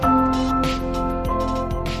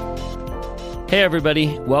Hey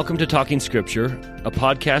everybody, welcome to Talking Scripture, a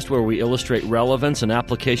podcast where we illustrate relevance and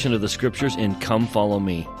application of the Scriptures in Come Follow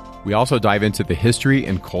Me. We also dive into the history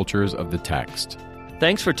and cultures of the text.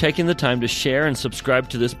 Thanks for taking the time to share and subscribe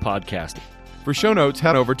to this podcast. For show notes,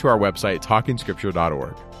 head over to our website,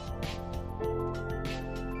 talkingscripture.org.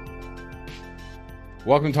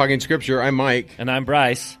 Welcome to Talking Scripture. I'm Mike. And I'm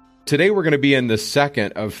Bryce. Today we're going to be in the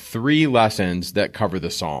second of 3 lessons that cover the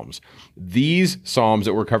Psalms. These Psalms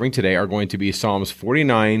that we're covering today are going to be Psalms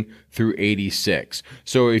 49 through 86.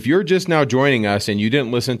 So if you're just now joining us and you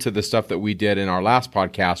didn't listen to the stuff that we did in our last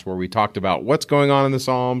podcast where we talked about what's going on in the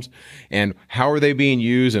Psalms and how are they being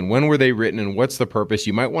used and when were they written and what's the purpose,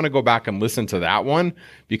 you might want to go back and listen to that one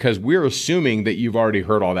because we're assuming that you've already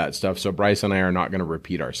heard all that stuff. So Bryce and I are not going to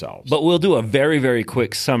repeat ourselves. But we'll do a very, very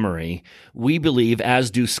quick summary. We believe,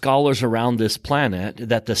 as do scholars around this planet,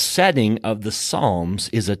 that the setting of the Psalms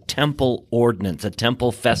is a temple ordinance, a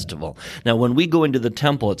temple festival. Now, when we go into the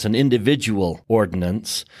temple, it's an individual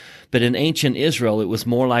ordinance, but in ancient Israel, it was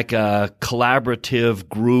more like a collaborative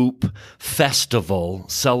group festival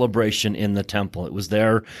celebration in the temple. It was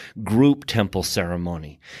their group temple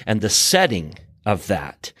ceremony. And the setting of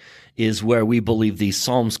that is where we believe these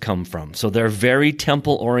Psalms come from. So they're very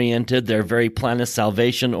temple-oriented, they're very plan of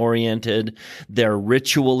salvation-oriented, they're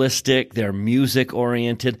ritualistic, they're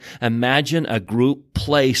music-oriented. Imagine a group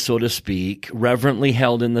play, so to speak, reverently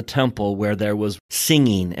held in the temple where there was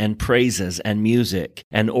singing and praises and music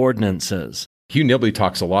and ordinances. Hugh Nibley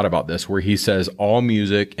talks a lot about this, where he says all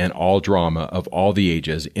music and all drama of all the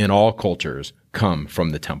ages in all cultures come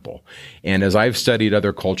from the temple. And as I've studied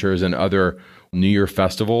other cultures and other New Year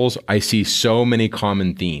festivals, I see so many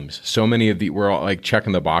common themes. So many of we're all like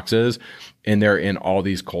checking the boxes, and they're in all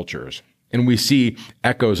these cultures. And we see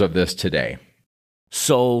echoes of this today.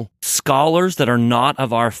 So scholars that are not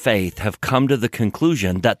of our faith have come to the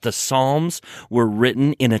conclusion that the Psalms were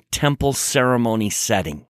written in a temple ceremony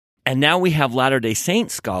setting. And now we have Latter-day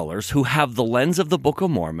Saint scholars who have the lens of the Book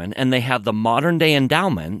of Mormon and they have the modern day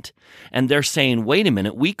endowment, and they're saying, wait a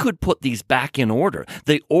minute, we could put these back in order.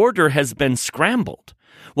 The order has been scrambled.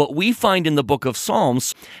 What we find in the book of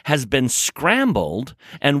Psalms has been scrambled,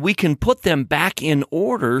 and we can put them back in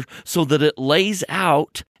order so that it lays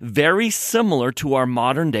out very similar to our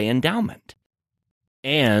modern day endowment.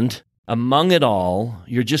 And among it all,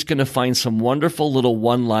 you're just going to find some wonderful little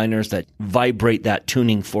one-liners that vibrate that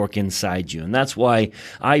tuning fork inside you. And that's why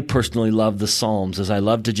I personally love the Psalms, is I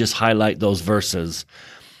love to just highlight those verses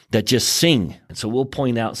that just sing. And so we'll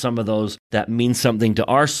point out some of those that mean something to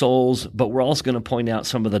our souls, but we're also going to point out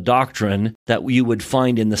some of the doctrine that you would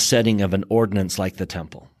find in the setting of an ordinance like the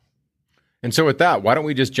temple. And so with that, why don't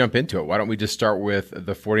we just jump into it? Why don't we just start with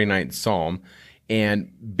the 49th Psalm?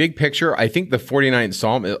 And big picture, I think the 49th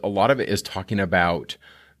Psalm, a lot of it is talking about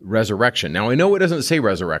resurrection. Now, I know it doesn't say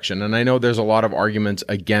resurrection, and I know there's a lot of arguments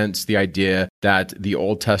against the idea that the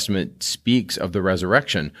Old Testament speaks of the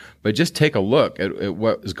resurrection, but just take a look at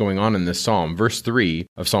what is going on in this Psalm. Verse 3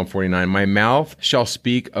 of Psalm 49, my mouth shall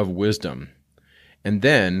speak of wisdom. And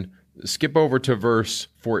then skip over to verse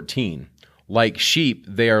 14. Like sheep,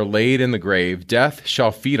 they are laid in the grave. Death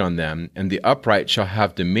shall feed on them, and the upright shall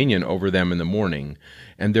have dominion over them in the morning.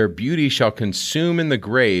 And their beauty shall consume in the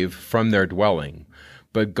grave from their dwelling.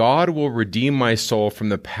 But God will redeem my soul from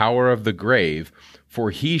the power of the grave,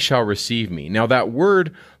 for he shall receive me. Now that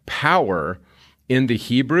word power in the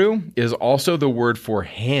Hebrew is also the word for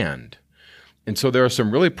hand. And so there are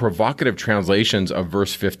some really provocative translations of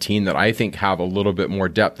verse 15 that I think have a little bit more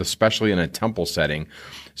depth, especially in a temple setting.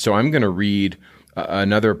 So I'm going to read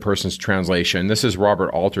another person's translation. This is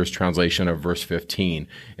Robert Alter's translation of verse 15,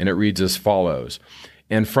 and it reads as follows.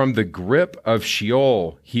 And from the grip of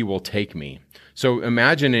Sheol he will take me. So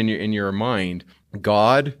imagine in your mind,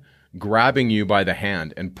 God grabbing you by the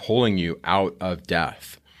hand and pulling you out of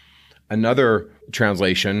death. Another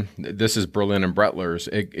translation, this is Berlin and Brettler's,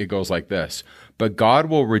 it goes like this. But God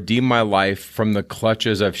will redeem my life from the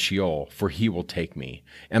clutches of Sheol, for he will take me.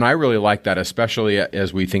 And I really like that, especially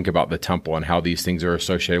as we think about the temple and how these things are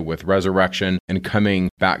associated with resurrection and coming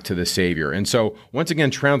back to the Savior. And so, once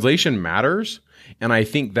again, translation matters. And I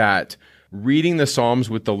think that reading the Psalms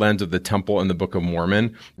with the lens of the temple and the Book of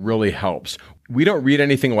Mormon really helps. We don't read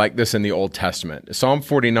anything like this in the Old Testament. Psalm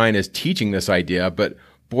 49 is teaching this idea, but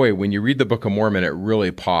boy, when you read the Book of Mormon, it really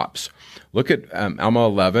pops. Look at Alma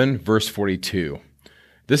 11, verse 42.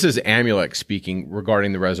 This is Amulek speaking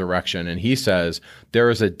regarding the resurrection, and he says, there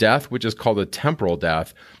is a death which is called a temporal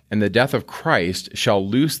death, and the death of Christ shall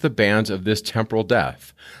loose the bands of this temporal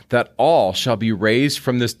death, that all shall be raised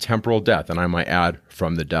from this temporal death, and I might add,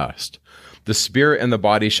 from the dust. The spirit and the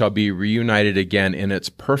body shall be reunited again in its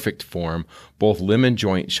perfect form. Both limb and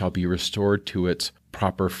joint shall be restored to its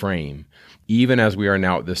proper frame, even as we are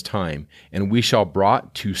now at this time. And we shall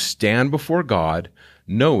brought to stand before God,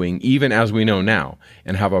 knowing, even as we know now,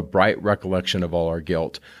 and have a bright recollection of all our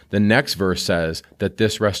guilt. The next verse says that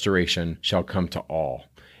this restoration shall come to all.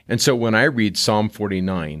 And so when I read Psalm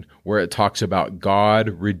 49, where it talks about God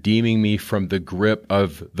redeeming me from the grip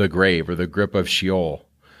of the grave or the grip of Sheol,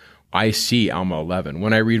 I see Alma 11.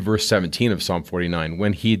 When I read verse 17 of Psalm 49,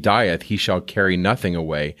 when he dieth, he shall carry nothing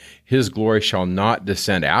away. His glory shall not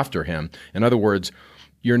descend after him. In other words,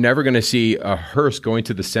 you're never going to see a hearse going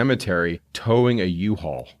to the cemetery towing a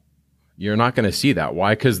U-Haul. You're not going to see that.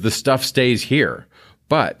 Why? Because the stuff stays here.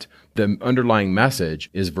 But the underlying message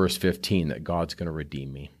is verse 15, that God's going to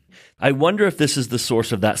redeem me. I wonder if this is the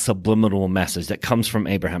source of that subliminal message that comes from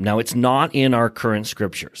Abraham. Now, it's not in our current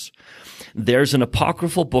scriptures. There's an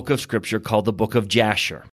apocryphal book of scripture called the book of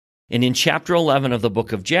Jasher. And in chapter 11 of the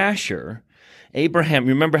book of Jasher, Abraham,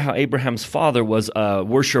 remember how Abraham's father was a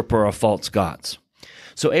worshiper of false gods.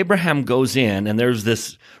 So Abraham goes in, and there's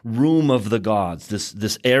this room of the gods,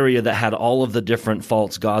 this area that had all of the different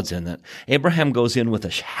false gods in it. Abraham goes in with a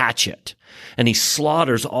hatchet, and he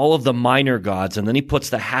slaughters all of the minor gods, and then he puts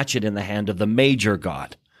the hatchet in the hand of the major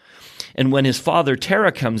god. And when his father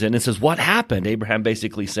Terah comes in and says, "What happened?" Abraham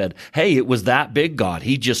basically said, "Hey, it was that big God.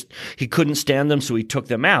 He couldn't stand them, so he took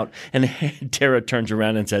them out." And Terah turns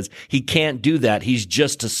around and says, "He can't do that. He's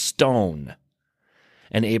just a stone."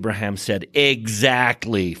 And Abraham said,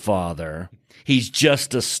 "Exactly, Father. He's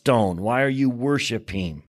just a stone. Why are you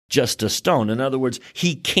worshiping just a stone?" In other words,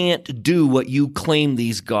 he can't do what you claim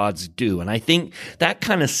these gods do. And I think that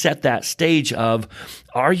kind of set that stage of,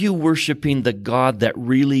 are you worshiping the God that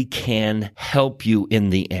really can help you in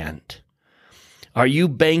the end? Are you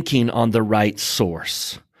banking on the right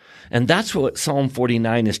source? And that's what Psalm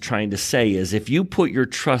 49 is trying to say, is if you put your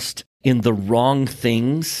trust in the wrong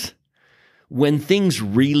things, when things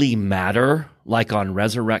really matter, like on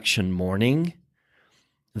resurrection morning,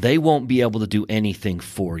 they won't be able to do anything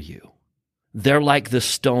for you. They're like the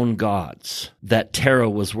stone gods that Terah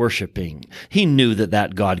was worshiping. He knew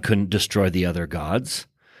that God couldn't destroy the other gods.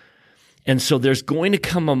 And so there's going to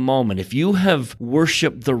come a moment, if you have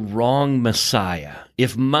worshiped the wrong Messiah,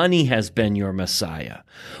 if money has been your Messiah,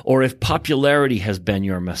 or if popularity has been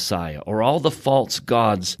your Messiah, or all the false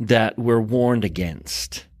gods that we're warned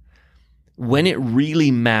against, when it really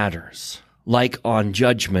matters, like on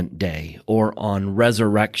Judgment Day or on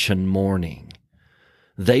resurrection morning,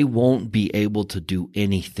 they won't be able to do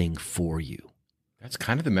anything for you. That's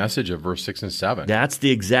kind of the message of verse 6 and 7. That's the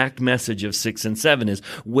exact message of 6 and 7 is,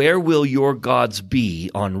 where will your gods be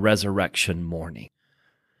on resurrection morning?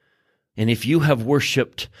 And if you have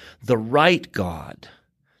worshiped the right God,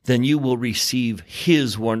 then you will receive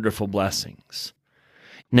his wonderful blessings.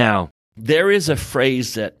 Now, there is a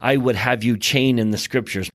phrase that I would have you chain in the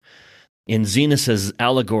scriptures. In Zenos's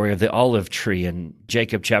allegory of the olive tree in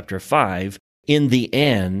Jacob chapter 5, in the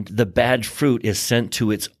end, the bad fruit is sent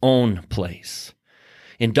to its own place.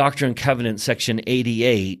 In Doctrine and Covenants, section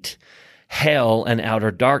 88, hell and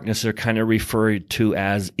outer darkness are kind of referred to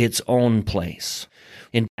as its own place.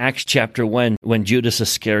 In Acts chapter 1, when Judas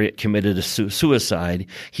Iscariot committed a suicide,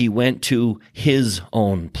 he went to his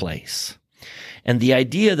own place. And the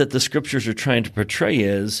idea that the scriptures are trying to portray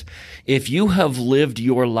is, if you have lived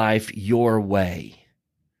your life your way,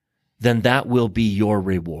 then that will be your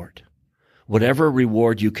reward. Whatever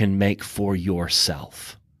reward you can make for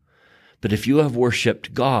yourself. But if you have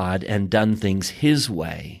worshiped God and done things his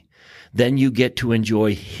way, then you get to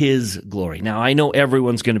enjoy his glory. Now, I know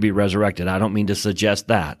everyone's going to be resurrected. I don't mean to suggest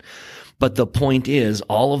that. But the point is,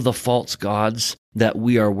 all of the false gods that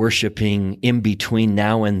we are worshiping in between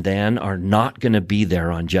now and then are not going to be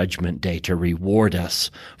there on Judgment Day to reward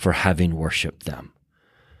us for having worshiped them.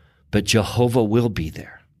 But Jehovah will be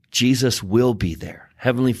there. Jesus will be there.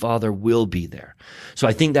 Heavenly Father will be there. So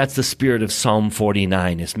I think that's the spirit of Psalm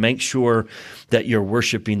 49, is make sure that you're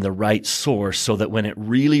worshiping the right source so that when it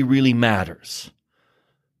really, really matters,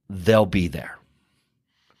 they'll be there.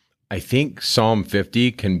 I think Psalm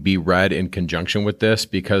 50 can be read in conjunction with this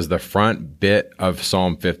because the front bit of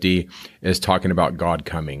Psalm 50 is talking about God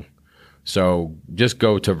coming. So just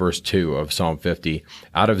go to verse 2 of Psalm 50.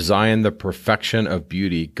 Out of Zion, the perfection of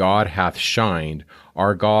beauty, God hath shined.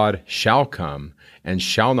 Our God shall come and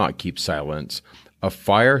shall not keep silence. A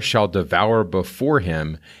fire shall devour before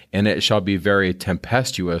him, and it shall be very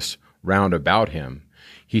tempestuous round about him.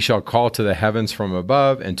 He shall call to the heavens from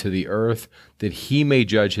above and to the earth, that he may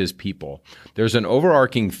judge his people. There's an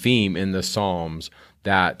overarching theme in the Psalms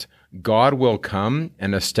that God will come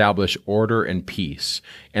and establish order and peace.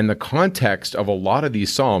 And the context of a lot of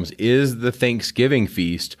these Psalms is the Thanksgiving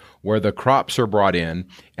feast where the crops are brought in,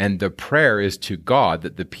 and the prayer is to God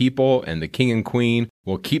that the people and the king and queen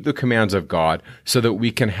will keep the commands of God so that we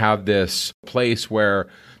can have this place where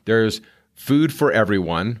there's food for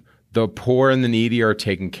everyone, the poor and the needy are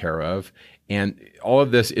taken care of, and all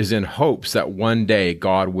of this is in hopes that one day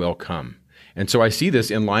God will come. And so I see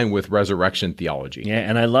this in line with resurrection theology. Yeah,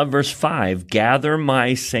 and I love verse 5, gather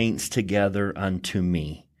my saints together unto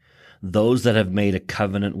me, those that have made a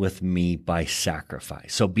covenant with me by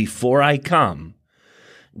sacrifice. So before I come,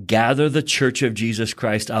 gather the church of Jesus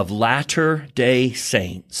Christ of latter-day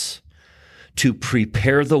saints to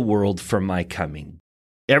prepare the world for my coming.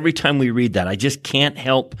 Every time we read that, I just can't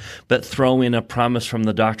help but throw in a promise from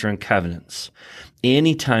the Doctrine and Covenants.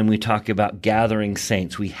 Anytime we talk about gathering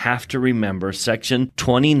saints, we have to remember section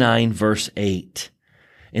 29, verse 8.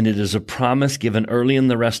 And it is a promise given early in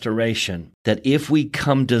the restoration that if we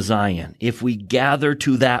come to Zion, if we gather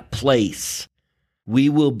to that place, we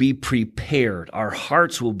will be prepared. Our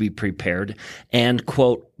hearts will be prepared and,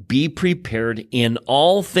 quote, be prepared in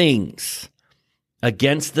all things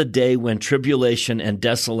against the day when tribulation and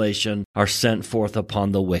desolation are sent forth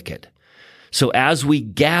upon the wicked. So as we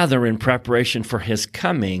gather in preparation for his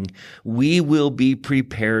coming, we will be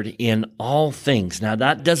prepared in all things. Now,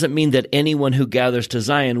 that doesn't mean that anyone who gathers to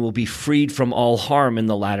Zion will be freed from all harm in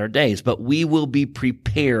the latter days, but we will be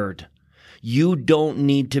prepared. You don't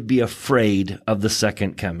need to be afraid of the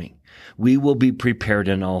second coming. We will be prepared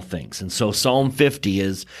in all things. And so Psalm 50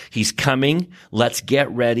 is, he's coming, let's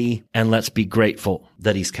get ready, and let's be grateful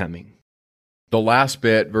that he's coming. The last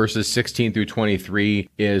bit, verses 16 through 23,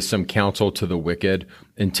 is some counsel to the wicked.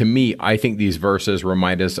 And to me, I think these verses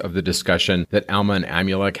remind us of the discussion that Alma and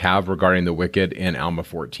Amulek have regarding the wicked in Alma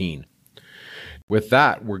 14. With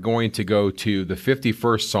that, we're going to go to the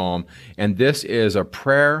 51st Psalm, and this is a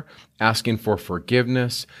prayer asking for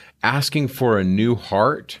forgiveness, asking for a new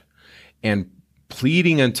heart, and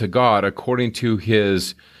pleading unto God according to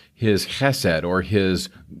his chesed, or his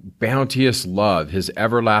bounteous love, his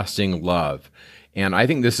everlasting love. And I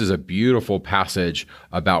think this is a beautiful passage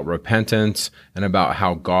about repentance and about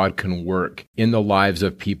how God can work in the lives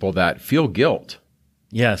of people that feel guilt.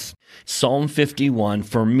 Yes. Psalm 51,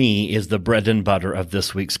 for me, is the bread and butter of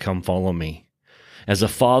this week's Come Follow Me. As a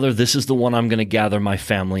father, this is the one I'm going to gather my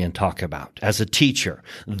family and talk about. As a teacher,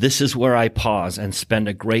 this is where I pause and spend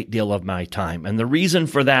a great deal of my time. And the reason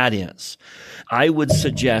for that is, I would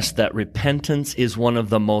suggest that repentance is one of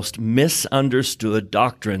the most misunderstood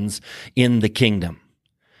doctrines in the kingdom.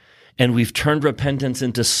 And we've turned repentance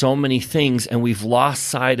into so many things, and we've lost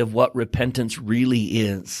sight of what repentance really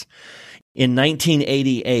is. In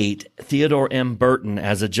 1988, Theodore M. Burton,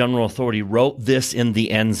 as a general authority, wrote this in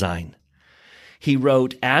the Ensign. He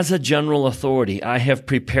wrote, as a general authority, I have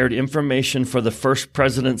prepared information for the First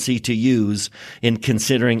Presidency to use in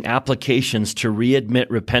considering applications to readmit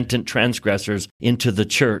repentant transgressors into the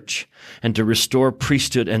church and to restore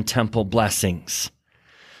priesthood and temple blessings.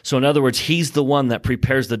 So in other words, he's the one that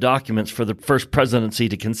prepares the documents for the First Presidency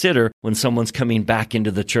to consider when someone's coming back into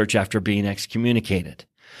the church after being excommunicated.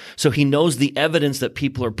 So he knows the evidence that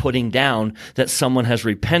people are putting down that someone has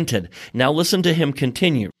repented. Now listen to him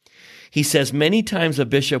continue. He says, many times a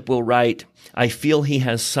bishop will write, I feel he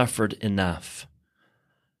has suffered enough.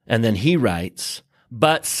 And then he writes,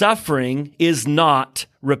 but suffering is not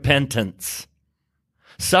repentance.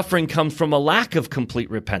 Suffering comes from a lack of complete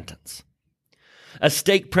repentance. A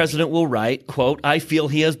stake president will write, quote, I feel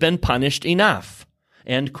he has been punished enough,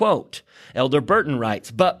 end quote. Elder Burton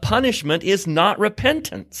writes, but punishment is not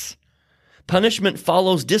repentance. Punishment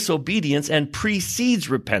follows disobedience and precedes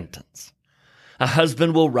repentance. A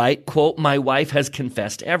husband will write, quote, my wife has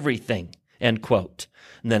confessed everything, end quote.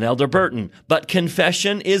 And then Elder Burton, but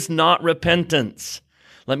confession is not repentance.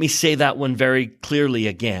 Let me say that one very clearly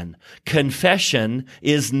again. Confession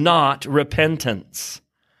is not repentance.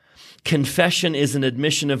 Confession is an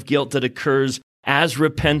admission of guilt that occurs as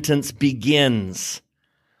repentance begins.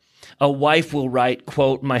 A wife will write,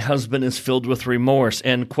 quote, my husband is filled with remorse,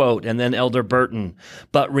 end quote. And then Elder Burton,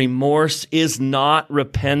 but remorse is not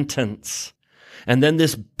repentance. And then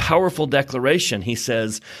this powerful declaration, he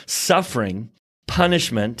says, suffering,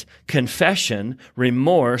 punishment, confession,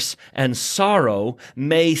 remorse, and sorrow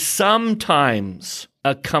may sometimes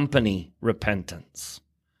accompany repentance,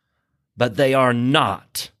 but they are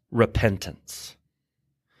not repentance.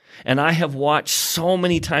 And I have watched so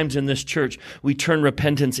many times in this church, we turn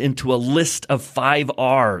repentance into a list of 5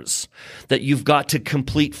 R's that you've got to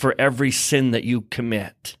complete for every sin that you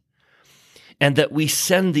commit. And that we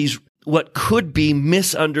send these what could be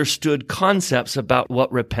misunderstood concepts about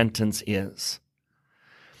what repentance is.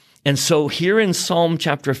 And so here in Psalm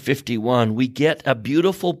chapter 51, we get a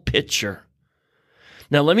beautiful picture.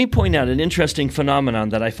 Now, let me point out an interesting phenomenon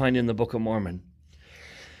that I find in the Book of Mormon.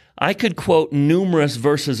 I could quote numerous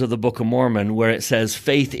verses of the Book of Mormon where it says,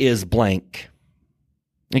 faith is blank.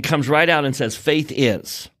 It comes right out and says, faith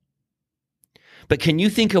is. But can you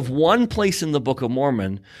think of one place in the Book of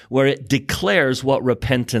Mormon where it declares what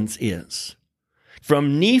repentance is?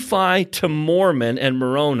 From Nephi to Mormon and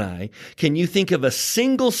Moroni, can you think of a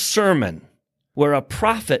single sermon where a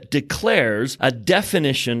prophet declares a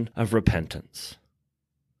definition of repentance?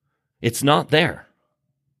 It's not there.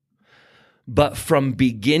 But from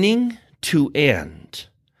beginning to end,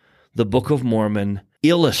 the Book of Mormon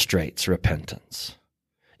illustrates repentance.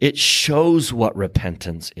 It shows what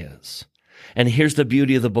repentance is. And here's the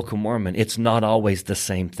beauty of the Book of Mormon. It's not always the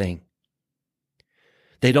same thing.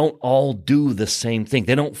 They don't all do the same thing.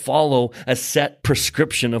 They don't follow a set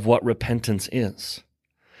prescription of what repentance is.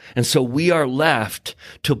 And so we are left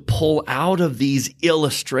to pull out of these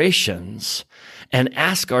illustrations and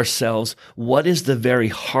ask ourselves, what is the very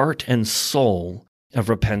heart and soul of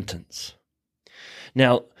repentance?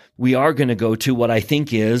 Now, we are going to go to what I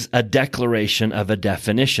think is a declaration of a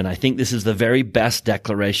definition. I think this is the very best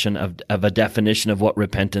declaration of a definition of what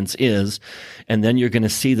repentance is. And then you're going to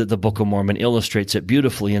see that the Book of Mormon illustrates it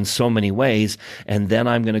beautifully in so many ways. And then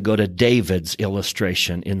I'm going to go to David's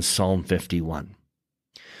illustration in Psalm 51.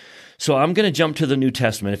 So I'm going to jump to the New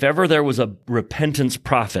Testament. If ever there was a repentance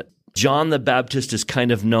prophet, John the Baptist is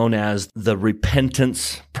kind of known as the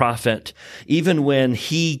repentance prophet. Even when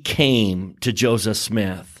he came to Joseph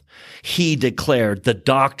Smith, he declared the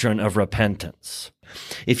doctrine of repentance.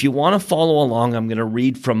 If you want to follow along, I'm going to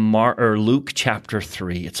read from Luke chapter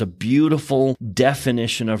 3. It's a beautiful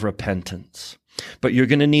definition of repentance. But you're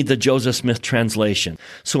going to need the Joseph Smith translation.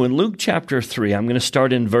 So in Luke chapter 3, I'm going to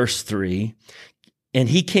start in verse 3. And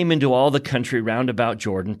he came into all the country round about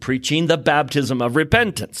Jordan, preaching the baptism of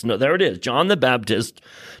repentance. No, there it is. John the Baptist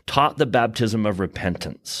taught the baptism of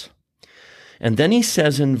repentance. And then he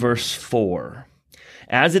says in verse 4,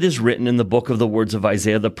 as it is written in the book of the words of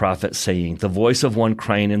Isaiah the prophet, saying, the voice of one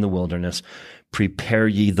crying in the wilderness, prepare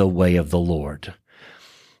ye the way of the Lord.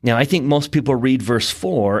 Now, I think most people read verse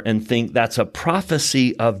 4 and think that's a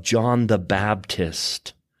prophecy of John the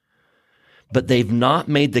Baptist. But they've not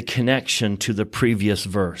made the connection to the previous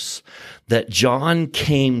verse, that John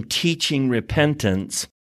came teaching repentance,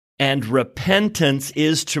 and repentance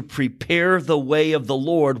is to prepare the way of the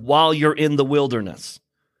Lord while you're in the wilderness,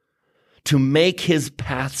 to make his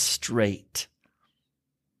path straight.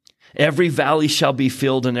 Every valley shall be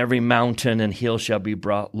filled, and every mountain and hill shall be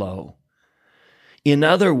brought low. In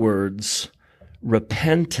other words,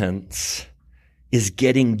 repentance is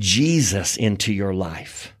getting Jesus into your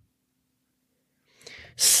life.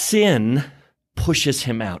 Sin pushes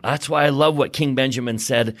him out. That's why I love what King Benjamin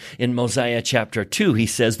said in Mosiah chapter 2. He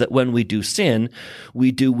says that when we do sin,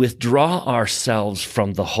 we do withdraw ourselves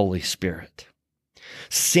from the Holy Spirit.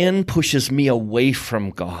 Sin pushes me away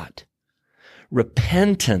from God.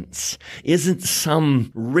 Repentance isn't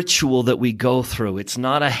some ritual that we go through. It's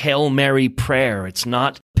not a Hail Mary prayer. It's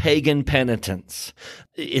not pagan penitence.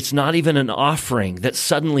 It's not even an offering that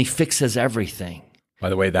suddenly fixes everything. By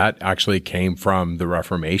the way, that actually came from the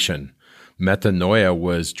Reformation. Metanoia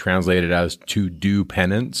was translated as to do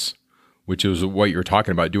penance, which is what you're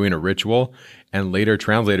talking about, doing a ritual. And later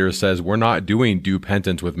translators says, we're not doing do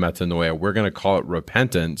penance with metanoia. We're going to call it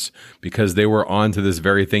repentance because they were on to this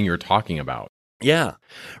very thing you're talking about. Yeah.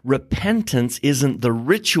 Repentance isn't the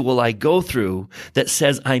ritual I go through that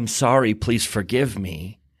says, I'm sorry, please forgive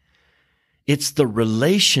me. It's the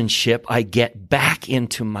relationship I get back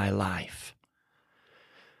into my life.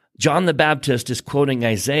 John the Baptist is quoting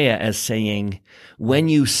Isaiah as saying, when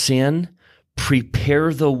you sin,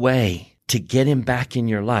 prepare the way to get him back in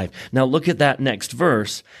your life. Now look at that next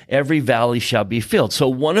verse. Every valley shall be filled. So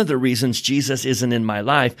one of the reasons Jesus isn't in my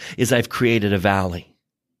life is I've created a valley.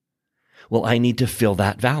 Well, I need to fill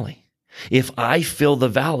that valley. If I fill the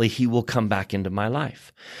valley, he will come back into my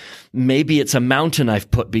life. Maybe it's a mountain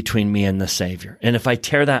I've put between me and the Savior. And if I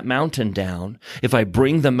tear that mountain down, if I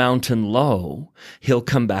bring the mountain low, he'll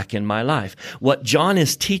come back in my life. What John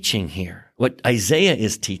is teaching here, what Isaiah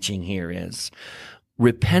is teaching here is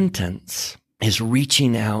repentance is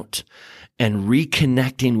reaching out and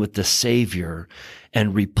reconnecting with the Savior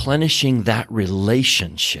and replenishing that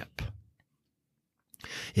relationship.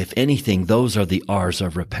 If anything, those are the R's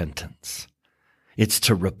of repentance. It's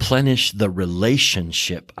to replenish the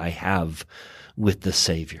relationship I have with the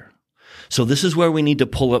Savior. So this is where we need to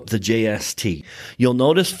pull up the JST. You'll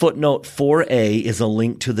notice footnote 4a is a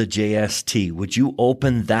link to the JST. Would you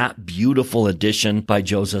open that beautiful edition by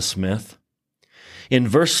Joseph Smith? In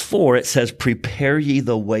verse 4, it says, "Prepare ye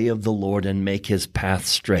the way of the Lord and make his path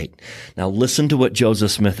straight." Now listen to what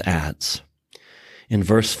Joseph Smith adds. In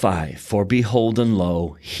verse 5, "For behold and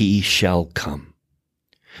lo, he shall come."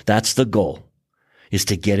 That's the goal, is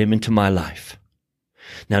to get him into my life.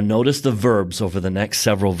 Now notice the verbs over the next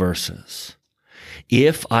several verses.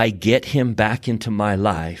 If I get him back into my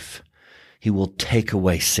life, he will take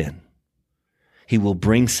away sin. He will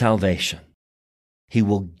bring salvation. He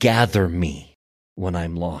will gather me when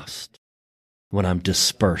I'm lost, when I'm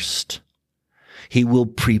dispersed. He will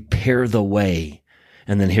prepare the way.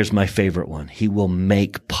 And then here's my favorite one. He will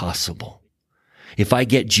make possible. If I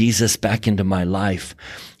get Jesus back into my life,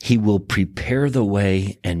 he will prepare the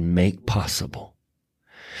way and make possible.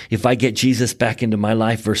 If I get Jesus back into my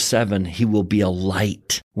life, verse 7, he will be a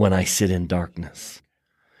light when I sit in darkness.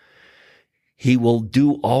 He will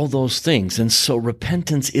do all those things. And so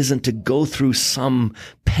repentance isn't to go through some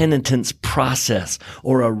penitence process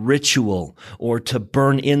or a ritual or to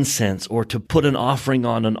burn incense or to put an offering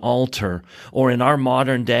on an altar. Or in our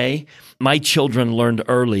modern day, my children learned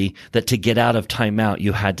early that to get out of timeout,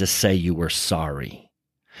 you had to say you were sorry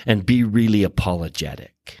and be really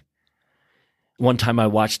apologetic. One time I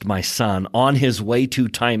watched my son on his way to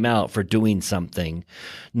timeout for doing something,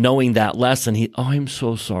 knowing that lesson, I'm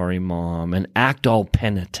so sorry, Mom, and act all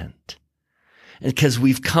penitent. Because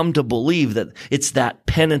we've come to believe that it's that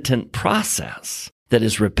penitent process that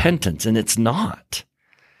is repentance, and it's not.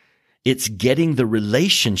 It's getting the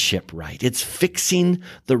relationship right. It's fixing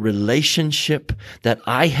the relationship that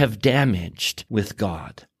I have damaged with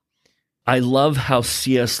God. I love how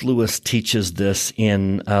C.S. Lewis teaches this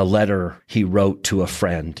in a letter he wrote to a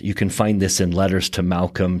friend. You can find this in Letters to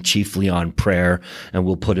Malcolm, chiefly on prayer, and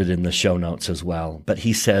we'll put it in the show notes as well. But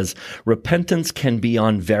he says, repentance can be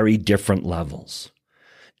on very different levels.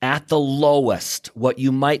 At the lowest, what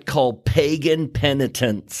you might call pagan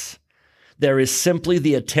penitence, there is simply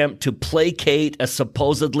the attempt to placate a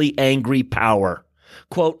supposedly angry power.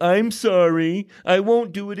 Quote, "I'm sorry, I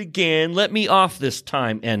won't do it again, let me off this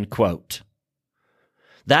time," end quote.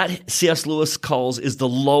 That C.S. Lewis calls is the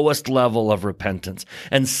lowest level of repentance.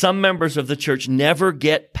 And some members of the church never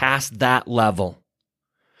get past that level.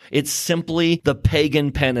 It's simply the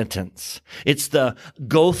pagan penitence. It's the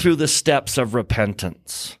go through the steps of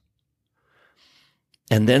repentance.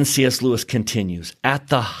 And then C.S. Lewis continues, at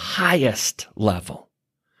the highest level,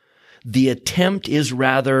 the attempt is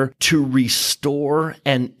rather to restore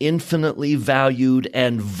an infinitely valued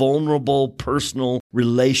and vulnerable personal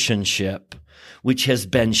relationship which has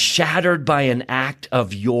been shattered by an act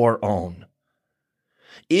of your own.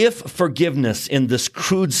 If forgiveness in this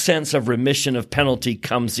crude sense of remission of penalty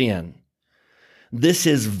comes in, this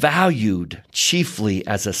is valued chiefly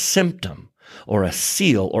as a symptom or a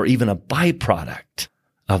seal or even a byproduct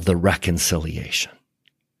of the reconciliation.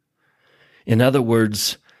 In other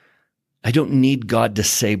words, I don't need God to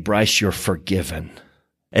say, "Bryce, you're forgiven,"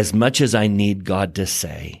 as much as I need God to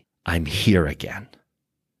say, "I'm here again.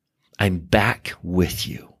 I'm back with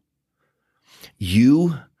you.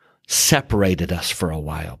 You separated us for a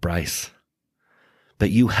while, Bryce,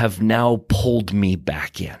 but you have now pulled me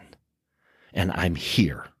back in, and I'm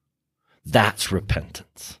here." That's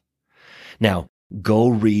repentance. Now, go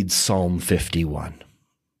read Psalm 51.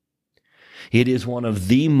 It is one of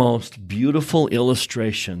the most beautiful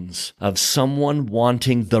illustrations of someone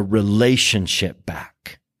wanting the relationship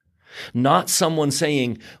back. Not someone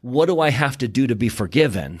saying, "What do I have to do to be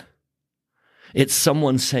forgiven?" It's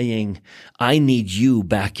someone saying, "I need you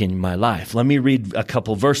back in my life." Let me read a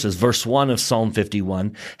couple verses. Verse 1 of Psalm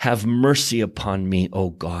 51, "Have mercy upon me, O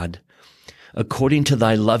God, according to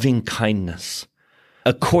thy loving kindness,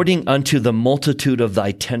 according unto the multitude of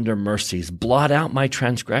thy tender mercies, blot out my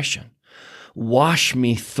transgression. Wash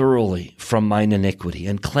me thoroughly from mine iniquity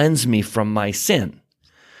and cleanse me from my sin."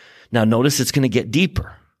 Now notice it's going to get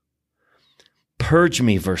deeper. "Purge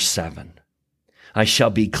me," verse 7. "I shall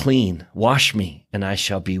be clean. Wash me, and I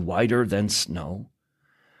shall be whiter than snow.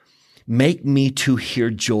 Make me to hear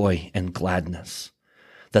joy and gladness,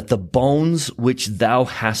 that the bones which thou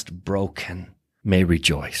hast broken may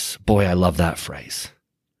rejoice." Boy, I love that phrase.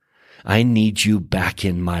 I need you back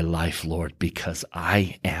in my life, Lord, because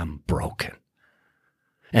I am broken.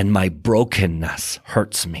 And my brokenness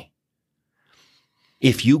hurts me.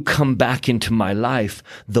 If you come back into my life,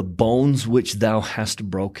 the bones which thou hast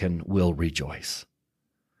broken will rejoice.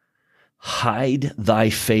 Hide thy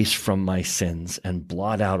face from my sins and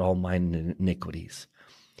blot out all my iniquities.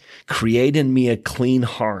 Create in me a clean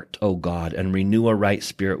heart, O God, and renew a right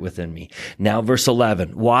spirit within me. Now, verse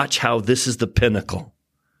 11, watch how this is the pinnacle.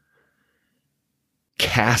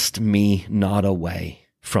 Cast me not away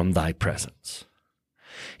from thy presence.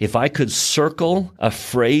 If I could circle a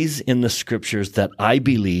phrase in the scriptures that I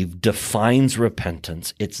believe defines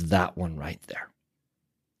repentance, it's that one right there.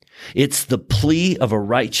 It's the plea of a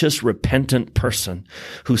righteous, repentant person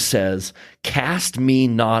who says, cast me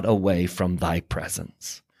not away from thy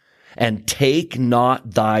presence, and take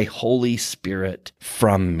not thy Holy Spirit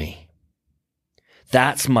from me.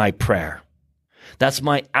 That's my prayer. That's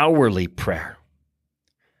my hourly prayer.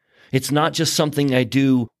 It's not just something I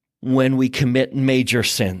do when we commit major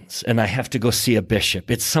sins and I have to go see a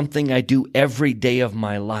bishop. It's something I do every day of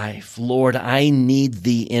my life. Lord, I need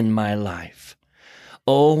thee in my life.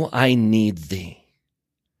 Oh, I need thee.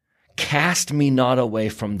 Cast me not away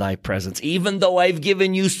from thy presence, even though I've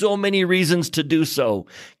given you so many reasons to do so.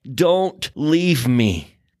 Don't leave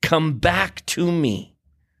me. Come back to me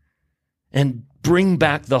and bring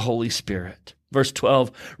back the Holy Spirit. Verse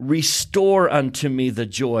 12, restore unto me the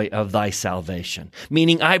joy of thy salvation.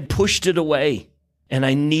 Meaning I pushed it away and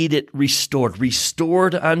I need it restored.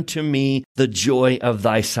 Restored unto me the joy of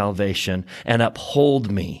thy salvation and uphold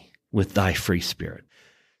me with thy free spirit.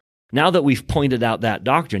 Now that we've pointed out that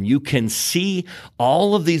doctrine, you can see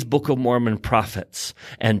all of these Book of Mormon prophets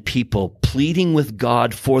and people pleading with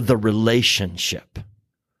God for the relationship.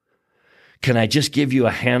 Can I just give you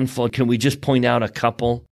a handful? Can we just point out a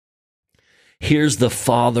couple? Here's the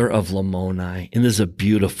father of Lamoni, and this is a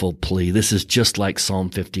beautiful plea. This is just like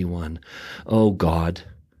Psalm 51. Oh God,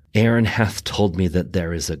 Aaron hath told me that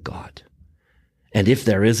there is a God. And if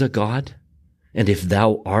there is a God, and if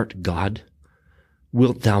thou art God,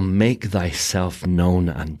 wilt thou make thyself known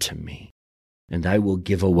unto me, and I will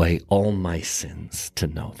give away all my sins to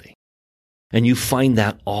know thee. And you find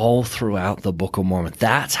that all throughout the Book of Mormon.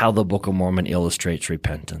 That's how the Book of Mormon illustrates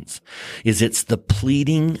repentance, is it's the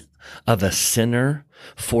pleading of a sinner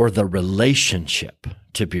for the relationship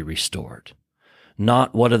to be restored,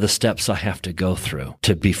 not what are the steps I have to go through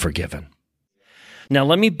to be forgiven. Now,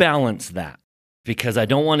 let me balance that, because I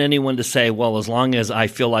don't want anyone to say, well, as long as I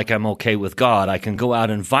feel like I'm okay with God, I can go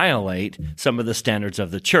out and violate some of the standards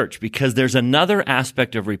of the church, because there's another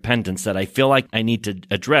aspect of repentance that I feel like I need to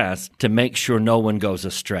address to make sure no one goes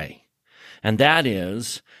astray. And that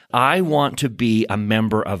is, I want to be a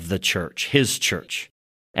member of the church, his church.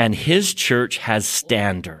 And his church has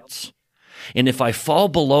standards. And if I fall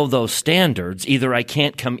below those standards, either I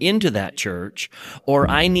can't come into that church or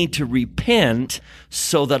I need to repent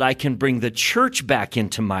so that I can bring the church back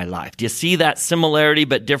into my life. Do you see that similarity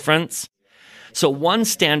but difference? So one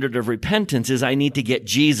standard of repentance is I need to get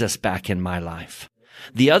Jesus back in my life.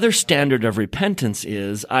 The other standard of repentance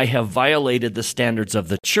is I have violated the standards of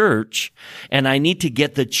the church and I need to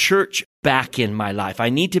get the church back in my life. I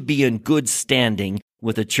need to be in good standing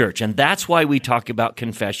with a church. And that's why we talk about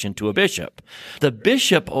confession to a bishop. The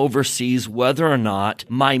bishop oversees whether or not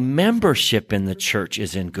my membership in the church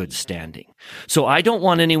is in good standing. So I don't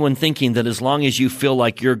want anyone thinking that as long as you feel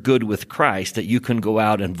like you're good with Christ, that you can go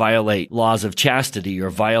out and violate laws of chastity or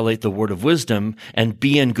violate the word of wisdom and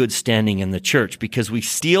be in good standing in the church, because we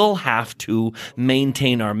still have to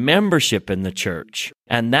maintain our membership in the church.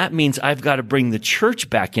 And that means I've got to bring the church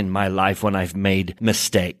back in my life when I've made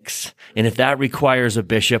mistakes. And if that requires a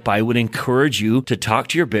bishop, I would encourage you to talk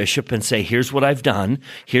to your bishop and say, here's what I've done.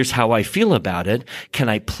 Here's how I feel about it. Can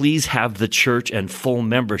I please have the church and full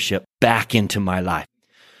membership back into my life?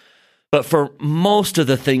 But for most of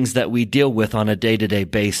the things that we deal with on a day-to-day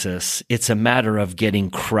basis, it's a matter of getting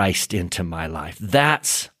Christ into my life.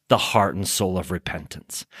 That's the heart and soul of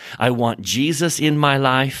repentance. I want Jesus in my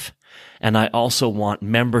life, and I also want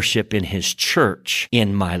membership in his church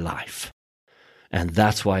in my life. And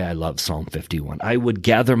that's why I love Psalm 51. I would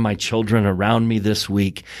gather my children around me this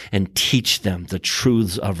week and teach them the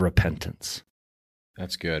truths of repentance.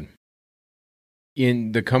 That's good.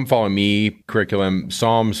 In the Come Follow Me curriculum,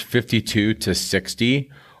 Psalms 52 to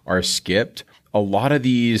 60 are skipped. A lot of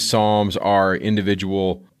these Psalms are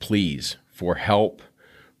individual pleas for help.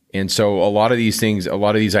 And so a lot of these things, a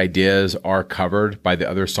lot of these ideas are covered by the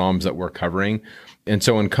other Psalms that we're covering. And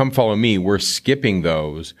so in Come Follow Me, we're skipping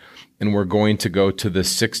those and we're going to go to the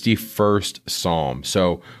 61st Psalm.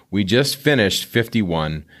 So we just finished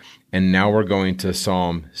 51 and now we're going to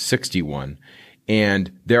Psalm 61.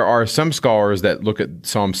 And there are some scholars that look at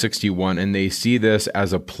Psalm 61 and they see this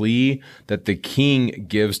as a plea that the king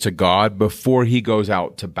gives to God before he goes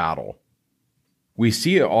out to battle. We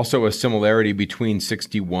see also a similarity between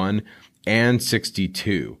 61 and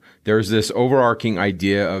 62. there's this overarching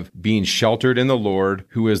idea of being sheltered in the Lord,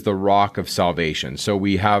 who is the rock of salvation. So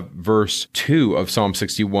we have verse 2 of Psalm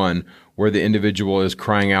 61, where the individual is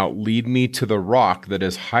crying out, "Lead me to the rock that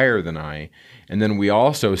is higher than I." And then we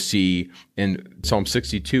also see in Psalm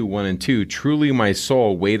 62, 1 and 2, "Truly my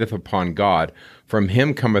soul waiteth upon God. From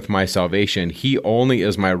him cometh my salvation. He only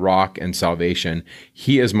is my rock and salvation.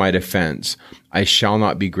 He is my defense. I shall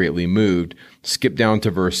not be greatly moved." Skip down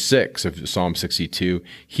to verse 6 of Psalm 62.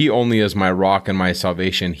 "He only is my rock and my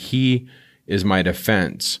salvation. He is my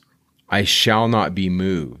defense. I shall not be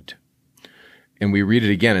moved." And we read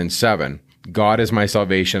it again in 7. "God is my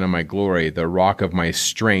salvation and my glory. The rock of my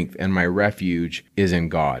strength and my refuge is in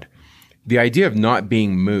God." The idea of not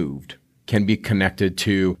being moved can be connected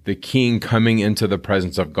to the king coming into the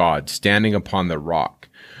presence of God, standing upon the rock.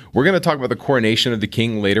 We're going to talk about the coronation of the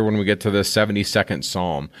king later when we get to the 72nd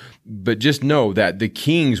Psalm. But just know that the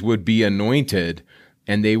kings would be anointed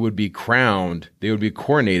and they would be crowned, they would be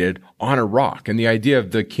coronated on a rock. And the idea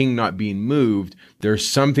of the king not being moved, there's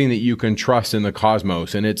something that you can trust in the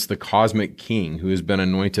cosmos, and it's the cosmic king who has been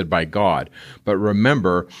anointed by God. But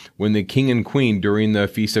remember, when the king and queen during the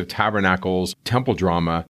Feast of Tabernacles temple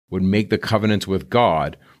drama would make the covenants with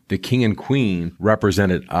God, the king and queen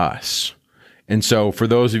represented us. And so for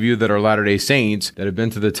those of you that are Latter-day Saints that have been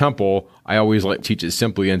to the temple, I always like to teach it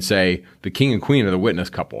simply and say the king and queen are the witness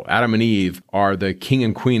couple. Adam and Eve are the king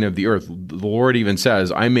and queen of the earth. The Lord even says,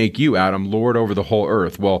 "I make you, Adam, Lord over the whole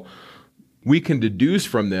earth." Well, we can deduce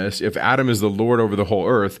from this, if Adam is the Lord over the whole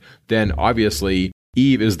earth, then obviously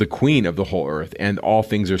Eve is the queen of the whole earth, and all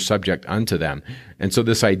things are subject unto them. And so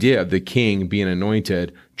this idea of the king being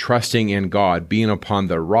anointed, trusting in God, being upon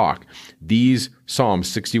the rock, these Psalms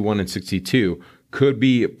 61 and 62 could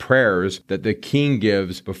be prayers that the king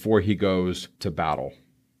gives before he goes to battle.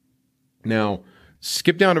 Now,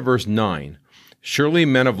 skip down to verse 9. "Surely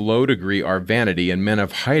men of low degree are vanity, and men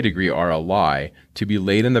of high degree are a lie. To be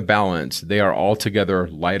laid in the balance, they are altogether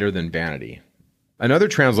lighter than vanity." Another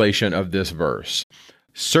translation of this verse: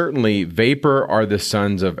 "Certainly vapor are the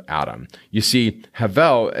sons of Adam." You see,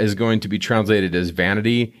 Havel is going to be translated as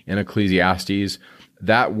vanity in Ecclesiastes.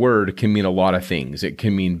 That word can mean a lot of things. It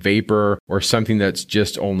can mean vapor or something that's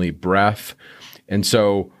just only breath. And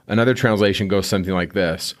so another translation goes something like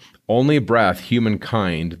this: "Only breath,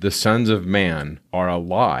 humankind, the sons of man, are a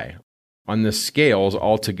lie. On the scales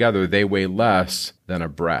altogether, they weigh less than a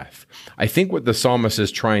breath." I think what the psalmist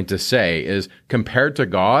is trying to say is, compared to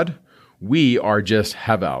God, we are just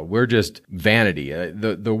hevel. We're just vanity.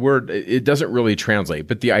 The word, it doesn't really translate,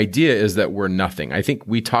 but the idea is that we're nothing. I think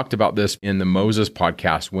we talked about this in the Moses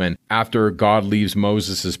podcast when after God leaves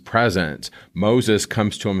Moses' presence, Moses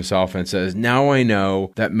comes to himself and says, "Now I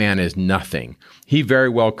know that man is nothing." He very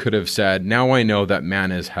well could have said, "Now I know that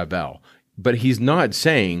man is hevel." But he's not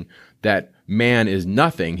saying that man is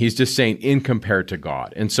nothing. He's just saying in compared to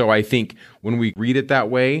God. And so I think when we read it that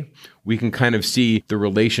way, we can kind of see the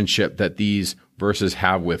relationship that these verses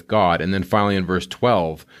have with God. And then finally in verse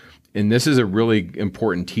 12, and this is a really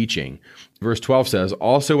important teaching. Verse 12 says,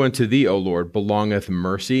 "Also unto thee, O Lord, belongeth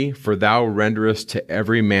mercy, for thou renderest to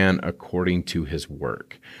every man according to his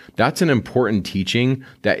work." That's an important teaching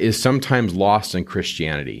that is sometimes lost in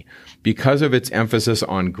Christianity. Because of its emphasis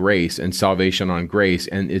on grace and salvation on grace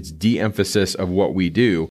and its de-emphasis of what we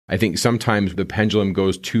do, I think sometimes the pendulum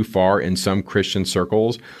goes too far in some Christian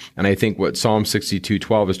circles. And I think what Psalm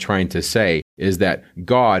 62:12 is trying to say is that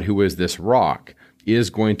God, who is this rock, is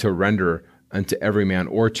going to render unto every man,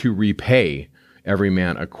 or to repay every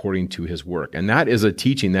man according to his work. And that is a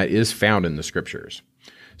teaching that is found in the scriptures.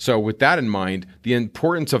 So with that in mind, the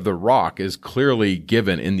importance of the rock is clearly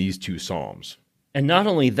given in these two Psalms. And not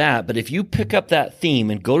only that, but if you pick up that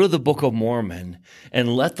theme and go to the Book of Mormon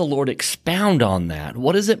and let the Lord expound on that,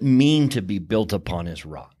 what does it mean to be built upon his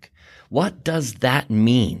rock? What does that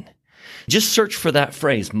mean? Just search for that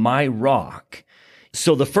phrase, my rock.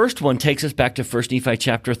 So the first one takes us back to 1 Nephi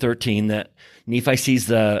chapter 13, that Nephi sees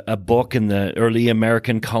a book in the early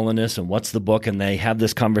American colonists, and what's the book? And they have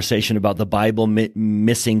this conversation about the Bible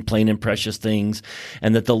missing plain and precious things,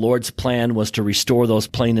 and that the Lord's plan was to restore those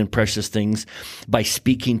plain and precious things by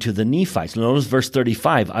speaking to the Nephites. Notice verse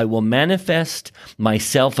 35, "I will manifest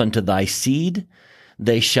myself unto thy seed.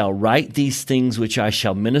 They shall write these things which I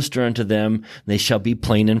shall minister unto them. They shall be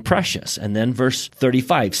plain and precious." And then verse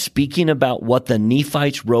 35, speaking about what the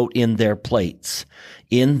Nephites wrote in their plates.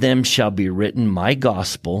 "In them shall be written my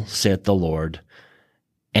gospel, saith the Lord,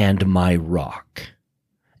 and my rock,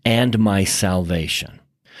 and my salvation."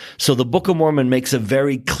 So the Book of Mormon makes a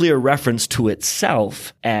very clear reference to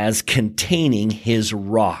itself as containing his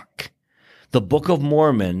rock. The Book of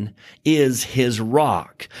Mormon is his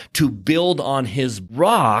rock. To build on his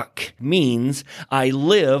rock means I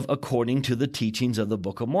live according to the teachings of the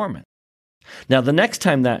Book of Mormon. Now, the next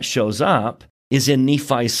time that shows up is in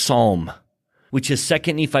Nephi's Psalm, which is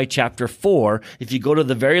 2 Nephi chapter 4. If you go to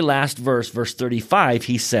the very last verse, verse 35,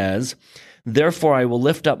 he says, "Therefore I will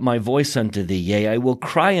lift up my voice unto thee, yea, I will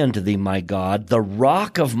cry unto thee, my God, the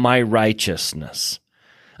rock of my righteousness."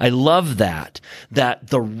 I love that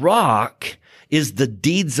the rock is the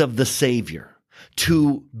deeds of the Savior.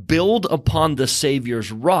 To build upon the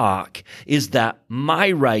Savior's rock is that my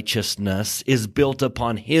righteousness is built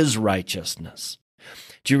upon his righteousness.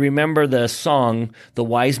 Do you remember the song, "The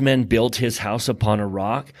wise men built his house upon a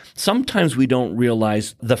rock"? Sometimes we don't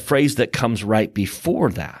realize the phrase that comes right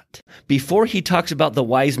before that. Before he talks about the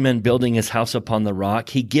wise men building his house upon the rock,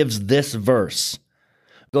 he gives this verse.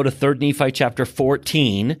 Go to 3 Nephi chapter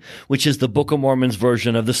 14, which is the Book of Mormon's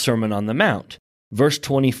version of the Sermon on the Mount. Verse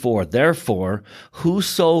 24, "Therefore,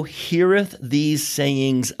 whoso heareth these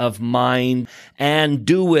sayings of mine and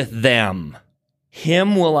doeth them,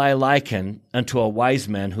 him will I liken unto a wise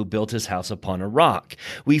man who built his house upon a rock."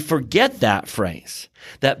 We forget that phrase,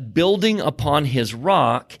 that building upon his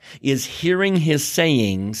rock is hearing his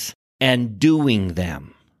sayings and doing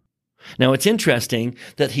them. Now, it's interesting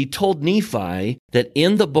that he told Nephi that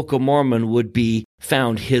in the Book of Mormon would be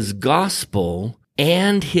found his gospel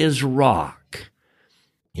and his rock.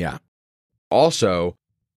 Yeah. Also,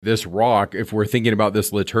 this rock, if we're thinking about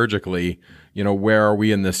this liturgically, where are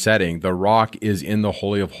we in the setting? The rock is in the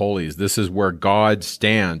Holy of Holies. This is where God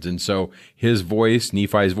stands. And so his voice,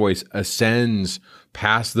 Nephi's voice, ascends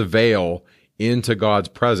past the veil into God's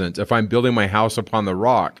presence. If I'm building my house upon the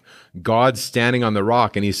rock, God's standing on the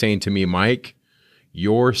rock and he's saying to me, "Mike,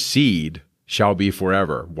 your seed shall be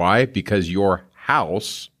forever." Why? Because your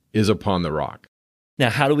house is upon the rock.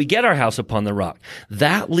 Now, how do we get our house upon the rock?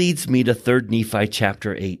 That leads me to 3 Nephi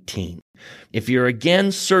chapter 18. If you're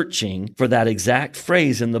again searching for that exact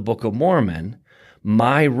phrase in the Book of Mormon,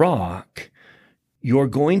 my rock, you're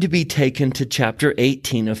going to be taken to chapter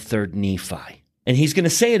 18 of 3 Nephi. And he's going to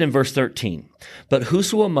say it in verse 13. "But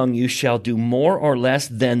whoso among you shall do more or less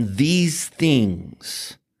than these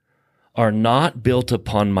things are not built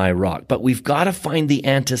upon my rock." But we've got to find the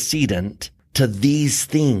antecedent to these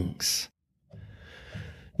things.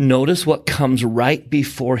 Notice what comes right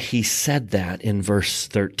before he said that in verse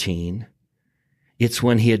 13. It's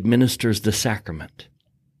when he administers the sacrament.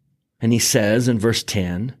 And he says in verse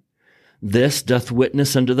 10, "This doth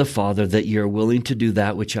witness unto the Father that ye are willing to do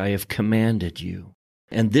that which I have commanded you.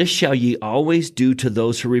 And this shall ye always do to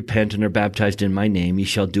those who repent and are baptized in my name. Ye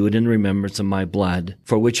shall do it in remembrance of my blood,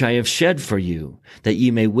 for which I have shed for you, that ye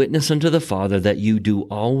may witness unto the Father that you do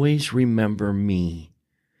always remember me.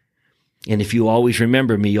 And if you always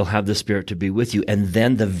remember me, you'll have the Spirit to be with you." And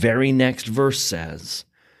then the very next verse says,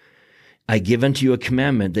 "I give unto you a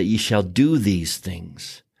commandment that ye shall do these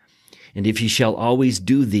things. And if ye shall always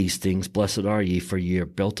do these things, blessed are ye, for ye are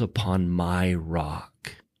built upon my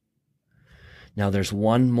rock." Now there's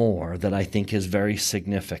one more that I think is very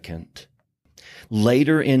significant.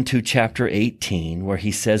 Later into chapter 18, where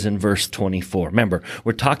he says in verse 24, remember,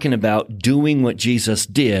 we're talking about doing what Jesus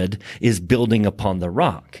did is building upon the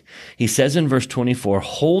rock. He says in verse 24,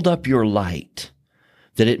 "Hold up your light,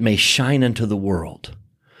 that it may shine unto the world.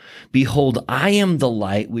 Behold, I am the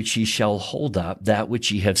light which ye shall hold up, that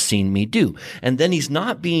which ye have seen me do." And then he's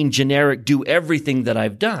not being generic, do everything that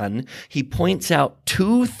I've done. He points out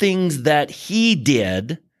two things that he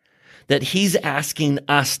did that he's asking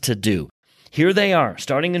us to do. Here they are,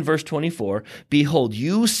 starting in verse 24. "Behold,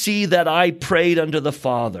 you see that I prayed unto the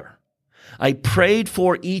Father. I prayed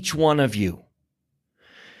for each one of you."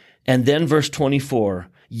 And then verse 24,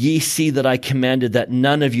 "Ye see that I commanded that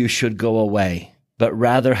none of you should go away, but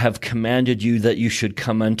rather have commanded you that you should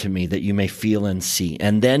come unto me, that you may feel and see."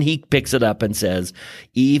 And then he picks it up and says,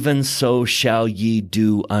 "Even so shall ye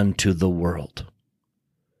do unto the world."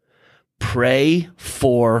 Pray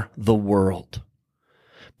for the world.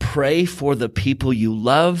 Pray for the people you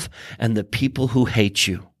love and the people who hate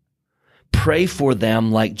you. Pray for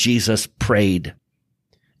them like Jesus prayed.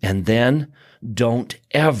 And then don't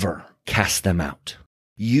ever cast them out.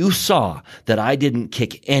 You saw that I didn't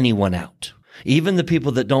kick anyone out, even the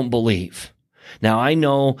people that don't believe. Now, I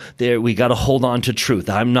know we got to hold on to truth.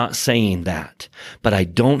 I'm not saying that, but I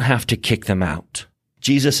don't have to kick them out.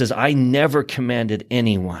 Jesus says, "I never commanded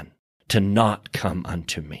anyone to not come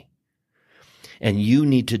unto me." And you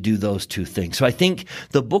need to do those two things. So I think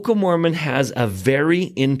the Book of Mormon has a very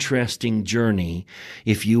interesting journey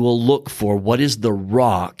if you will look for what is the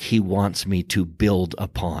rock he wants me to build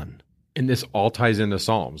upon. And this all ties into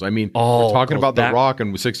Psalms. I mean, All we're talking goes about the back. rock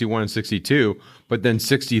in 61 and 62, but then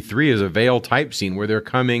 63 is a veil type scene where they're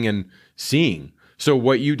coming and seeing. So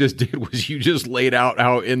what you just did was you just laid out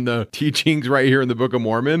how in the teachings right here in the Book of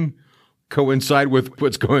Mormon coincide with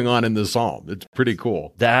what's going on in the Psalm. It's pretty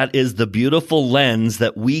cool. That is the beautiful lens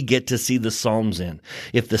that we get to see the Psalms in.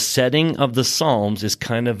 If the setting of the Psalms is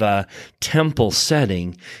kind of a temple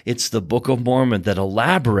setting, it's the Book of Mormon that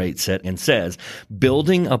elaborates it and says,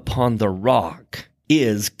 building upon the rock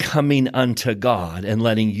is coming unto God and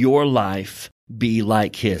letting your life be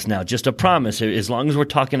like his. Now, just a promise, as long as we're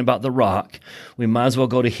talking about the rock, we might as well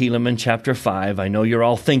go to Helaman chapter 5. I know you're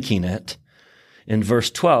all thinking it. In verse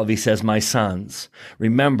 12, he says, my sons,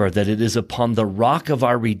 remember that it is upon the rock of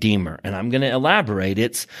our Redeemer. And I'm going to elaborate.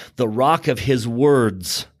 It's the rock of his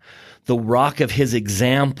words, the rock of his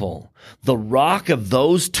example, the rock of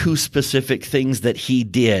those two specific things that he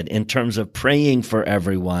did in terms of praying for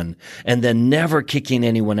everyone and then never kicking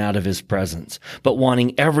anyone out of his presence, but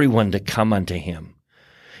wanting everyone to come unto him.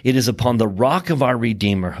 It is upon the rock of our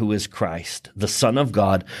Redeemer, who is Christ, the Son of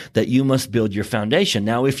God, that you must build your foundation.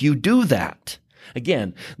 Now, if you do that,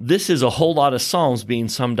 again, this is a whole lot of Psalms being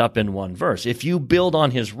summed up in one verse. If you build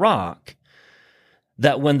on his rock,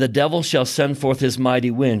 that when the devil shall send forth his mighty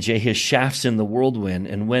winds, yea, his shafts in the whirlwind,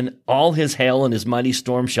 and when all his hail and his mighty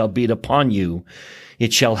storm shall beat upon you,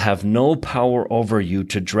 it shall have no power over you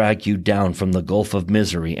to drag you down from the gulf of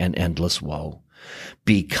misery and endless woe,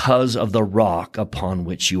 because of the rock upon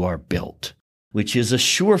which you are built, which is a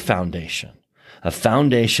sure foundation, a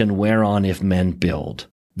foundation whereon if men build,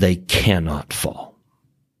 they cannot fall.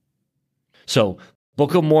 So,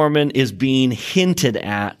 Book of Mormon is being hinted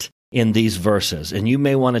at in these verses, and you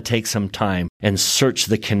may want to take some time and search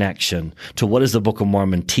the connection to what is the Book of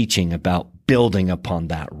Mormon teaching about building upon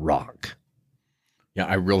that rock. Yeah,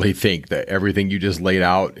 I really think that everything you just laid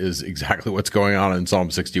out is exactly what's going on in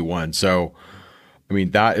Psalm 61. So, I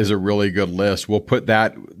mean, that is a really good list. We'll put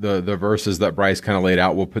that, the verses that Bryce kind of laid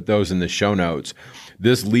out, we'll put those in the show notes.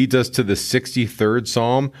 This leads us to the 63rd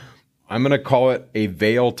Psalm. I'm going to call it a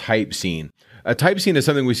veil type scene. A type scene is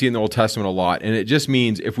something we see in the Old Testament a lot, and it just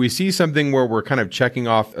means if we see something where we're kind of checking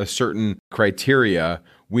off a certain criteria,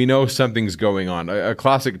 we know something's going on. A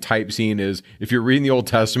classic type scene is if you're reading the Old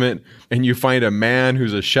Testament and you find a man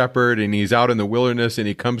who's a shepherd and he's out in the wilderness and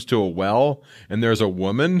he comes to a well and there's a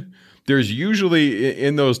woman, there's usually,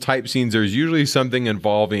 in those type scenes, there's usually something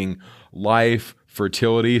involving life,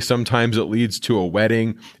 fertility. Sometimes it leads to a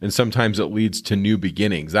wedding, and sometimes it leads to new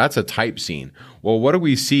beginnings. That's a type scene. Well, what do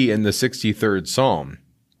we see in the 63rd Psalm?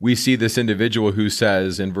 We see this individual who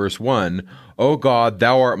says in verse 1, O God,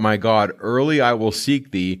 thou art my God, early I will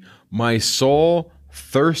seek thee, my soul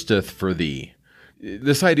thirsteth for thee.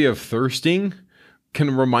 This idea of thirsting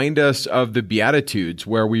can remind us of the Beatitudes,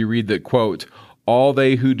 where we read that, quote, all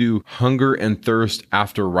they who do hunger and thirst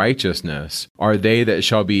after righteousness are they that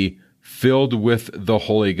shall be filled with the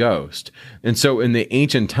Holy Ghost. And so in the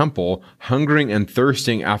ancient temple, hungering and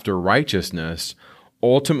thirsting after righteousness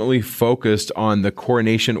ultimately focused on the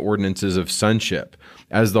coronation ordinances of sonship.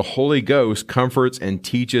 As the Holy Ghost comforts and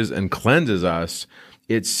teaches and cleanses us,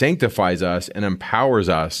 it sanctifies us and empowers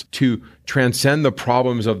us to transcend the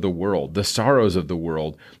problems of the world, the sorrows of the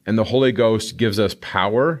world. And the Holy Ghost gives us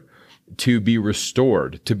power to be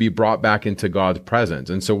restored, to be brought back into God's presence.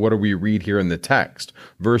 And so what do we read here in the text?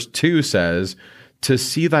 Verse 2 says, to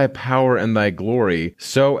see thy power and thy glory,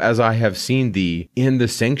 so as I have seen thee in the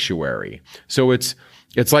sanctuary. So it's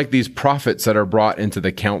like these prophets that are brought into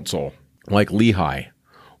the council, like Lehi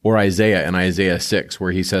or Isaiah in Isaiah 6,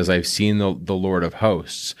 where he says, I've seen the Lord of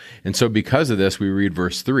hosts. And so because of this, we read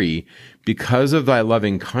verse 3, because of thy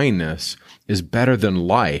loving kindness is better than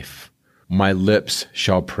life, my lips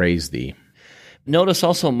shall praise thee. Notice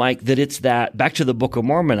also, Mike, that it's that, back to the Book of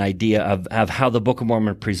Mormon idea of how the Book of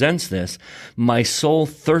Mormon presents this, my soul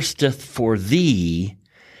thirsteth for thee.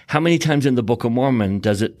 How many times in the Book of Mormon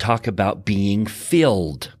does it talk about being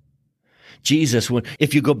filled? Jesus,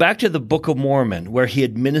 if you go back to the Book of Mormon, where he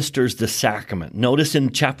administers the sacrament, notice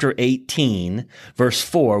in chapter 18, verse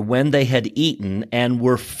 4, when they had eaten and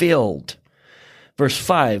were filled. Verse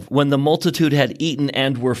 5, when the multitude had eaten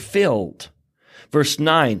and were filled. Verse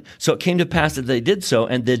 9, so it came to pass that they did so,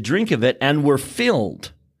 and did drink of it, and were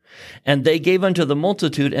filled. And they gave unto the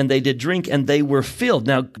multitude, and they did drink, and they were filled.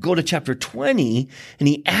 Now go to chapter 20, and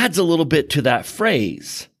he adds a little bit to that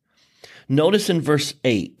phrase. Notice in verse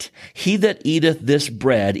 8, he that eateth this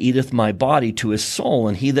bread eateth my body to his soul,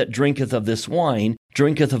 and he that drinketh of this wine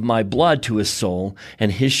drinketh of my blood to his soul,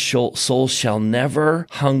 and his soul shall never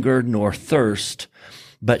hunger nor thirst.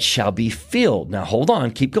 but shall be filled. Now hold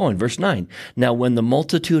on, keep going. Verse 9. Now when the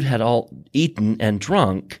multitude had all eaten and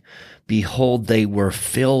drunk, behold, they were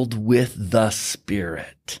filled with the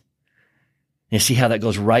Spirit. You see how that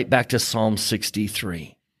goes right back to Psalm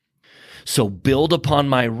 63. So build upon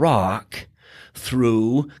my rock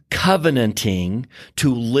through covenanting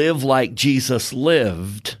to live like Jesus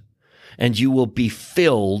lived, and you will be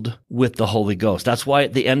filled with the Holy Ghost. That's why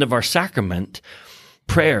at the end of our sacrament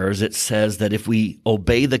prayers, it says that if we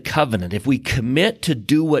obey the covenant, if we commit to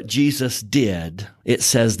do what Jesus did, it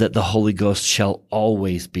says that the Holy Ghost shall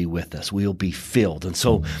always be with us. We will be filled. And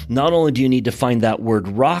so not only do you need to find that word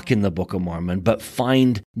rock in the Book of Mormon, but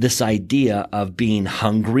find this idea of being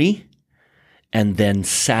hungry and then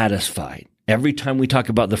satisfied. Every time we talk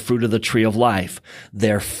about the fruit of the tree of life,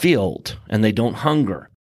 they're filled and they don't hunger.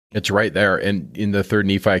 It's right there. And in the third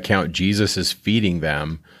Nephi account, Jesus is feeding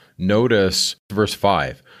them. Notice verse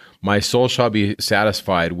 5, my soul shall be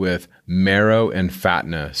satisfied with marrow and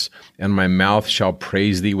fatness, and my mouth shall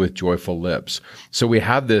praise thee with joyful lips. So we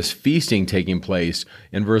have this feasting taking place.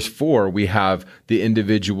 In verse 4, we have the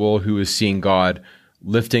individual who is seeing God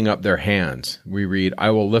lifting up their hands. We read,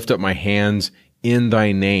 I will lift up my hands in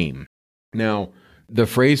thy name. Now, the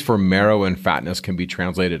phrase for marrow and fatness can be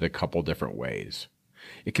translated a couple different ways.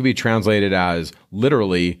 It can be translated as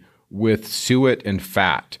literally with suet and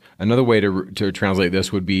fat. Another way to translate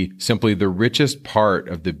this would be simply the richest part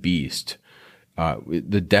of the beast,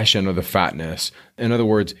 the deshen or the fatness. In other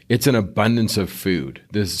words, it's an abundance of food,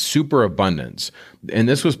 this super abundance. And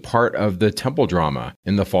this was part of the temple drama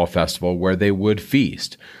in the fall festival where they would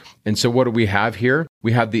feast. And so what do we have here?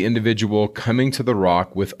 We have the individual coming to the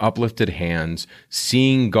rock with uplifted hands,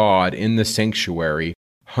 seeing God in the sanctuary,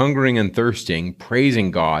 hungering and thirsting,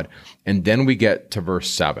 praising God. And then we get to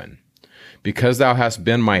verse 7. Because thou hast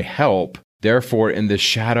been my help, therefore in the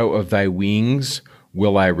shadow of thy wings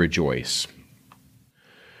will I rejoice.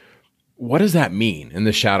 What does that mean, in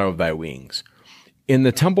the shadow of thy wings? In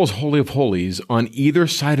the temple's Holy of Holies, on either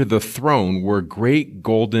side of the throne were great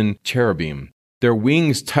golden cherubim. Their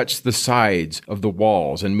wings touched the sides of the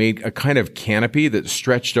walls and made a kind of canopy that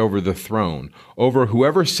stretched over the throne, over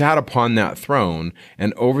whoever sat upon that throne,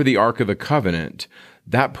 and over the Ark of the Covenant.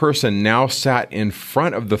 That person now sat in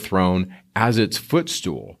front of the throne as its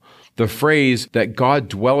footstool. The phrase that God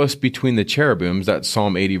dwelleth between the cherubims, that's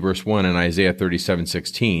Psalm 80 verse 1 and Isaiah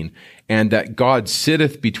 37:16, and that God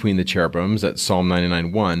sitteth between the cherubims, that's Psalm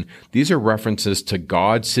 99:1, these are references to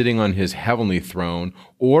God sitting on his heavenly throne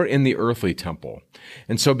or in the earthly temple.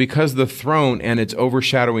 And so because the throne and its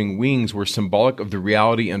overshadowing wings were symbolic of the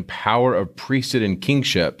reality and power of priesthood and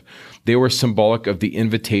kingship, they were symbolic of the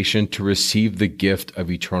invitation to receive the gift of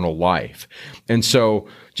eternal life. And so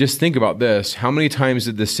just think about this. How many times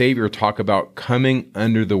did the Savior talk about coming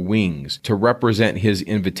under the wings to represent his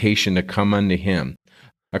invitation to come unto him?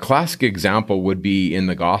 A classic example would be in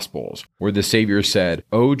the Gospels, where the Savior said,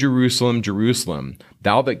 O Jerusalem, Jerusalem,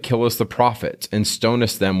 thou that killest the prophets, and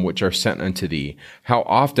stonest them which are sent unto thee, how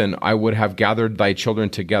often I would have gathered thy children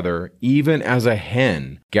together, even as a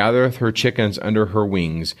hen gathereth her chickens under her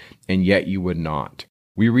wings, and yet you would not.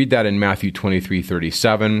 We read that in Matthew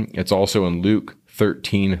 23:37. It's also in Luke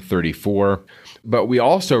 13:34. But we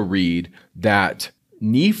also read that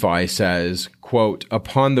Nephi says, quote,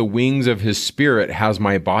 upon the wings of his spirit has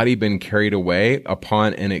my body been carried away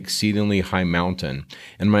upon an exceedingly high mountain,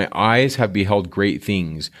 and my eyes have beheld great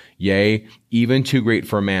things, yea, even too great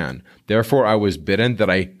for man. Therefore I was bidden that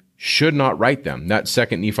I should not write them. That's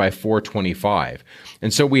 2 Nephi 4:25.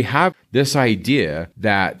 And so we have this idea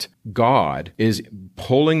that God is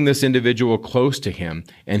pulling this individual close to him,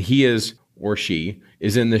 and he is, or she,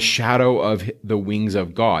 is in the shadow of the wings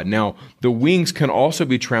of God. Now, the wings can also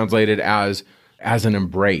be translated as an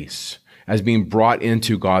embrace, as being brought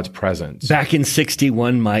into God's presence. Back in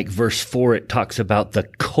 61, Mike, verse 4, it talks about the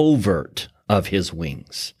covert of his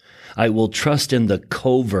wings. I will trust in the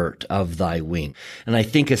covert of thy wing. And I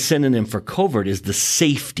think a synonym for covert is the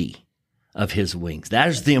safety of his wings. That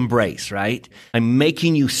is the embrace, right? I'm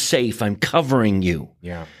making you safe. I'm covering you.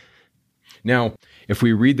 Yeah. Now, if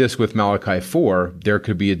we read this with Malachi 4, there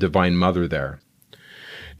could be a divine mother there.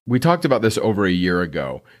 We talked about this over a year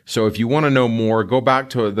ago. So if you want to know more, go back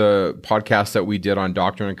to the podcast that we did on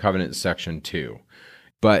Doctrine and Covenants section 2.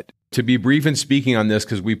 But to be brief in speaking on this,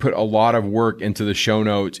 because we put a lot of work into the show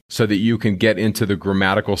notes so that you can get into the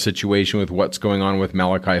grammatical situation with what's going on with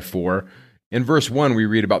Malachi 4. In verse 1, we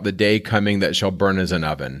read about the day coming that shall burn as an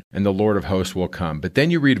oven, and the Lord of hosts will come. But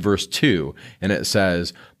then you read verse 2, and it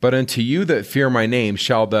says, but unto you that fear my name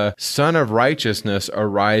shall the Son of Righteousness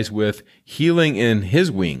arise with healing in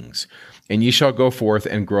his wings, and ye shall go forth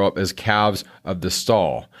and grow up as calves of the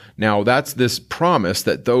stall. Now, that's this promise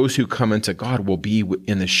that those who come into God will be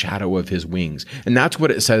in the shadow of his wings. And that's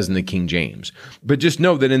what it says in the King James. But just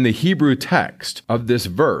know that in the Hebrew text of this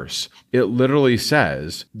verse, it literally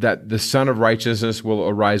says that the Son of Righteousness will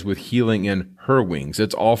arise with healing in her wings.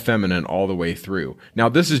 It's all feminine all the way through. Now,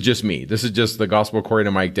 this is just me. This is just the gospel according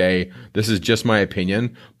to Mike Day. This is just my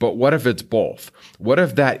opinion. But what if it's both? What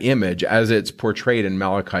if that image, as it's portrayed in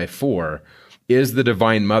Malachi 4, is the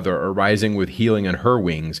divine mother arising with healing in her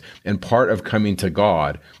wings, and part of coming to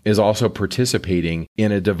God is also participating in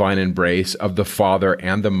a divine embrace of the Father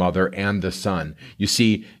and the Mother and the Son. You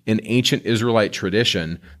see, in ancient Israelite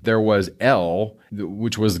tradition, there was El,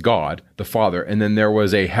 which was God, the Father, and then there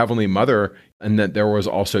was a heavenly mother, and then there was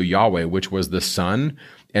also Yahweh, which was the Son.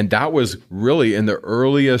 And that was really in the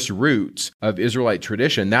earliest roots of Israelite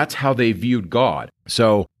tradition. That's how they viewed God.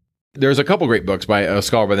 So there's a couple great books by a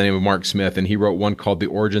scholar by the name of Mark Smith, and he wrote one called The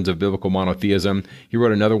Origins of Biblical Monotheism. He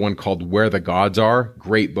wrote another one called Where the Gods Are.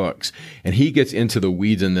 Great books. And he gets into the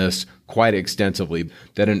weeds in this quite extensively,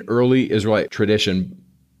 that in early Israelite tradition,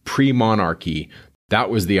 pre-monarchy, that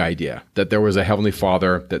was the idea, that there was a heavenly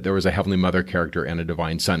Father, that there was a heavenly Mother character, and a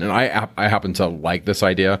divine Son. And I happen to like this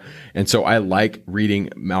idea. And so I like reading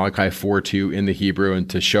Malachi 4:2 in the Hebrew, and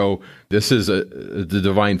to show this is the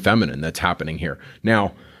divine feminine that's happening here.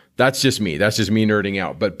 Now, that's just me. That's just me nerding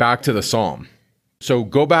out. But back to the Psalm. So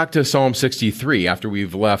go back to Psalm 63 after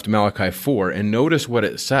we've left Malachi 4 and notice what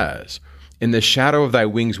it says. In the shadow of thy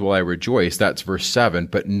wings will I rejoice. That's verse 7.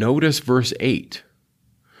 But notice verse 8.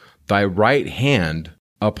 Thy right hand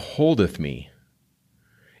upholdeth me.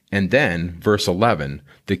 And then verse 11.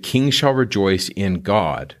 The king shall rejoice in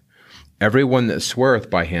God. Everyone that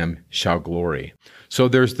sweareth by him shall glory. So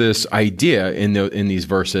there's this idea in these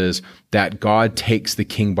verses that God takes the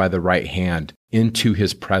king by the right hand into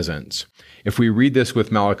his presence. If we read this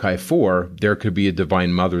with Malachi 4, there could be a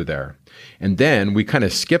divine mother there. And then we kind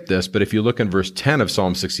of skip this, but if you look in verse 10 of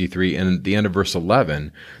Psalm 63 and at the end of verse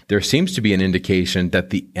 11, there seems to be an indication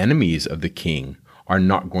that the enemies of the king are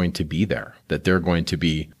not going to be there, that they're going to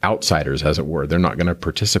be outsiders, as it were. They're not going to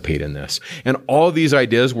participate in this. And all these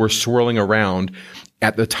ideas were swirling around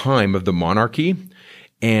at the time of the monarchy.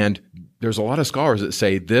 And there's a lot of scholars that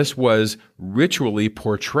say this was ritually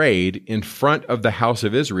portrayed in front of the house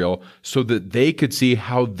of Israel so that they could see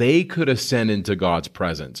how they could ascend into God's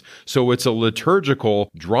presence. So it's a liturgical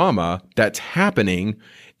drama that's happening.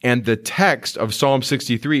 And the text of Psalm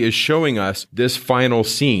 63 is showing us this final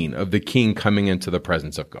scene of the king coming into the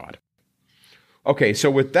presence of God. Okay, so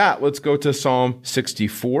with that, let's go to Psalm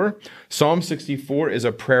 64. Psalm 64 is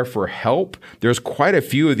a prayer for help. There's quite a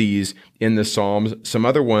few of these in the Psalms. Some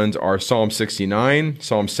other ones are Psalm 69,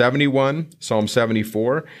 Psalm 71, Psalm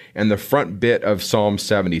 74, and the front bit of Psalm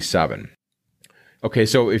 77. Okay,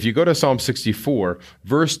 so if you go to Psalm 64,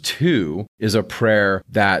 verse 2 is a prayer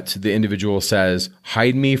that the individual says,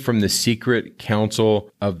 hide me from the secret counsel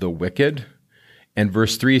of the wicked. And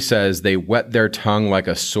verse 3 says, they whet their tongue like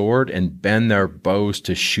a sword and bend their bows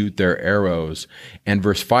to shoot their arrows. And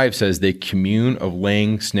verse 5 says, they commune of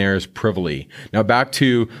laying snares privily. Now back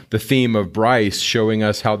to the theme of Bryce showing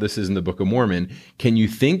us how this is in the Book of Mormon. Can you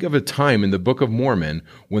think of a time in the Book of Mormon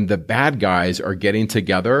when the bad guys are getting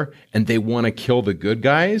together and they want to kill the good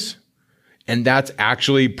guys? And that's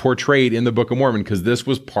actually portrayed in the Book of Mormon because this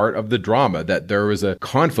was part of the drama, that there was a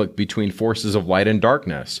conflict between forces of light and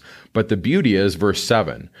darkness. But the beauty is verse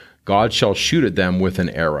 7, God shall shoot at them with an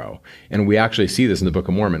arrow. And we actually see this in the Book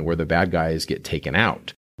of Mormon where the bad guys get taken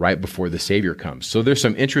out right before the Savior comes. So there's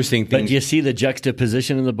some interesting things. But you see the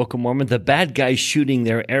juxtaposition in the Book of Mormon? The bad guys shooting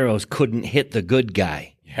their arrows couldn't hit the good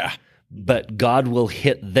guy. Yeah. But God will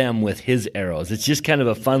hit them with his arrows. It's just kind of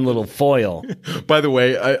a fun little foil. By the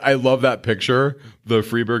way, I love that picture, the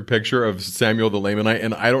Freeburg picture of Samuel the Lamanite.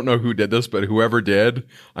 And I don't know who did this, but whoever did,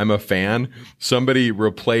 I'm a fan. Somebody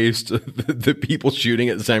replaced the people shooting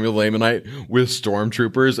at Samuel the Lamanite with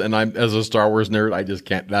stormtroopers. And I'm, as a Star Wars nerd, I just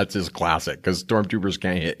can't, that's just classic because stormtroopers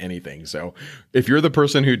can't hit anything. So if you're the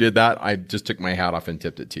person who did that, I just took my hat off and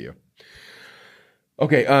tipped it to you.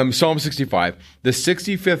 Okay, Psalm 65. The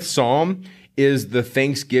 65th Psalm is the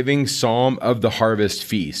Thanksgiving Psalm of the harvest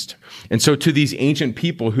feast. And so to these ancient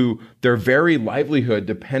people who their very livelihood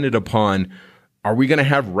depended upon, are we going to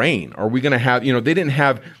have rain? Are we going to have, they didn't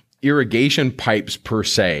have irrigation pipes per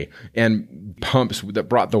se and pumps that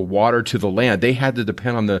brought the water to the land. They had to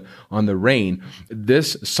depend on the rain.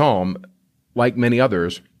 This psalm, like many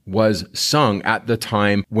others, was sung at the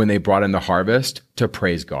time when they brought in the harvest to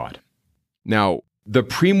praise God. Now, the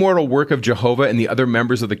premortal work of Jehovah and the other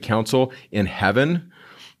members of the council in heaven,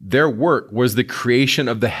 Their work was the creation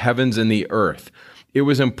of the heavens and the earth. It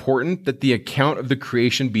was important that the account of the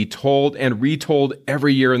creation be told and retold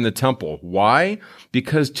every year in the temple. Why?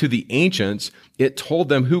 Because to the ancients, it told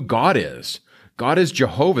them who God is. God is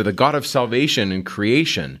Jehovah, the God of salvation and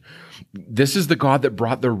creation. This is the God that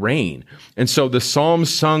brought the rain. And so the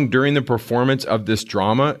Psalms sung during the performance of this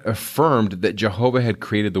drama affirmed that Jehovah had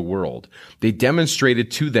created the world. They demonstrated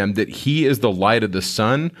to them that he is the light of the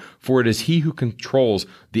sun, for it is he who controls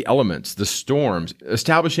the elements, the storms,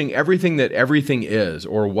 establishing everything that everything is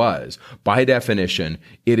or was. By definition,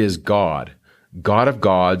 it is God, God of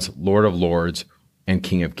gods, Lord of lords, and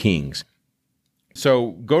King of kings.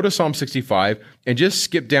 So go to Psalm 65 and just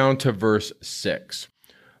skip down to verse 6.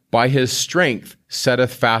 By his strength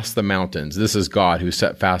setteth fast the mountains. This is God who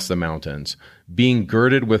set fast the mountains, being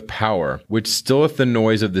girded with power, which stilleth the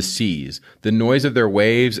noise of the seas, the noise of their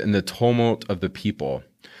waves, and the tumult of the people.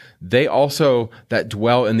 They also that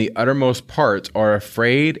dwell in the uttermost parts are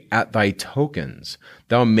afraid at thy tokens.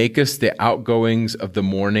 Thou makest the outgoings of the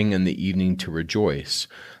morning and the evening to rejoice.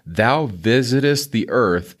 Thou visitest the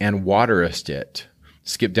earth and waterest it.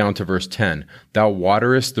 Skip down to verse 10. Thou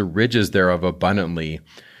waterest the ridges thereof abundantly.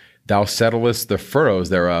 Thou settlest the furrows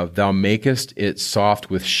thereof. Thou makest it soft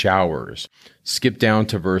with showers. Skip down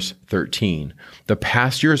to verse 13. The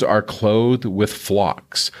pastures are clothed with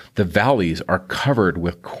flocks. The valleys are covered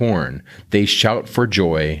with corn. They shout for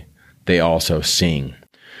joy. They also sing.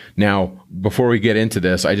 Now, before we get into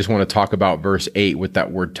this, I just want to talk about verse 8 with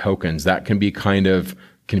that word tokens. That can be kind of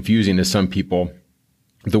confusing to some people.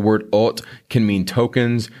 The word ot can mean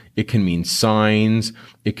tokens, it can mean signs,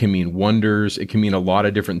 it can mean wonders, it can mean a lot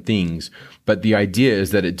of different things. But the idea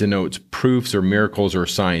is that it denotes proofs or miracles or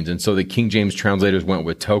signs. And so the King James translators went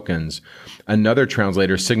with tokens. Another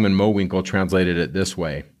translator, Sigmund Mowinkle, translated it this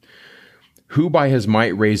way. Who by his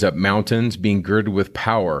might raised up mountains, being girded with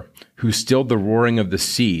power, who stilled the roaring of the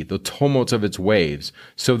sea, the tumults of its waves,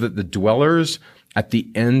 so that the dwellers at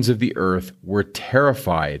the ends of the earth were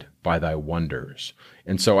terrified by thy wonders.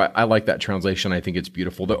 And so I like that translation. I think it's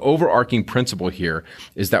beautiful. The overarching principle here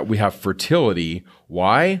is that we have fertility.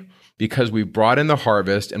 Why? Because we brought in the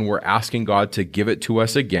harvest and we're asking God to give it to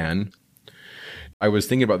us again. I was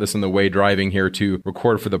thinking about this on the way driving here to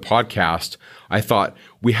record for the podcast. I thought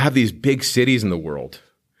we have these big cities in the world,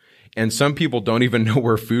 and some people don't even know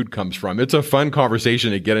where food comes from. It's a fun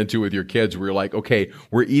conversation to get into with your kids where you're like, okay,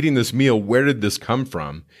 we're eating this meal. Where did this come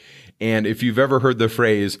from? And if you've ever heard the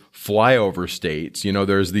phrase flyover states,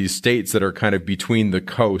 there's these states that are kind of between the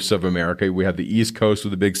coasts of America. We have the East Coast with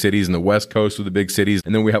the big cities and the West Coast with the big cities.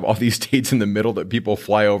 And then we have all these states in the middle that people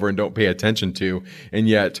fly over and don't pay attention to. And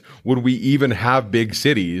yet, would we even have big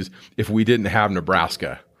cities if we didn't have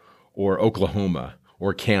Nebraska or Oklahoma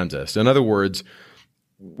or Kansas? In other words,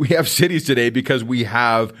 we have cities today because we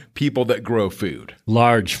have people that grow food.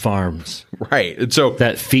 Large farms. Right. And so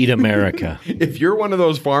that feed America. If you're one of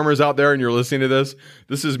those farmers out there and you're listening to this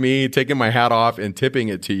is me taking my hat off and tipping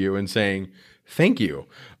it to you and saying, thank you.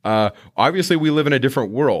 Obviously, we live in a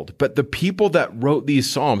different world, but the people that wrote these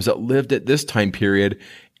Psalms that lived at this time period,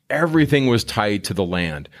 everything was tied to the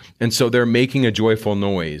land. And so they're making a joyful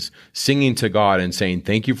noise, singing to God and saying,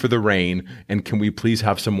 thank you for the rain. And can we please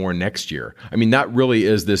have some more next year? I mean, that really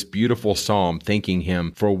is this beautiful psalm thanking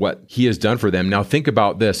him for what he has done for them. Now think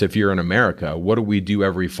about this. If you're in America, what do we do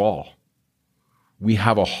every fall? We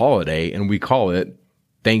have a holiday and we call it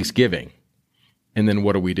Thanksgiving. And then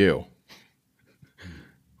what do?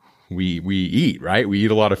 We eat, right? We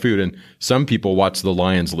eat a lot of food, and some people watch the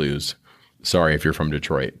Lions lose. Sorry if you're from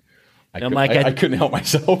Detroit. I couldn't help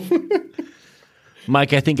myself.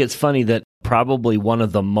 Mike, I think it's funny that probably one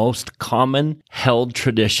of the most common held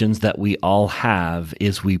traditions that we all have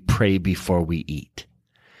is we pray before we eat.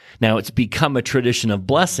 Now, it's become a tradition of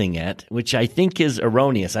blessing it, which I think is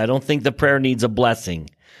erroneous. I don't think the prayer needs a blessing,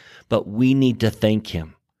 but we need to thank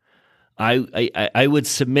him. I would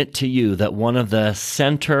submit to you that one of the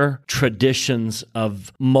center traditions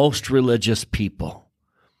of most religious people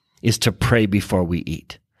is to pray before we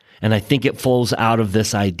eat. And I think it flows out of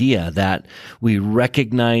this idea that we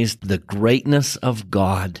recognize the greatness of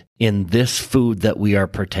God in this food that we are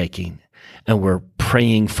partaking, and we're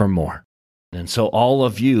praying for more. And so all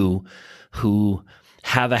of you who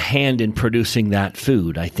have a hand in producing that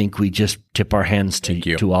food, I think we just tip our hands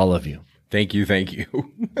to all of you. Thank you.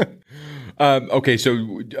 Okay,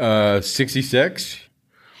 so 66.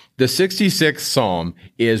 The 66th Psalm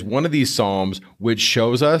is one of these Psalms which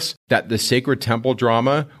shows us that the sacred temple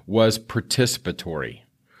drama was participatory.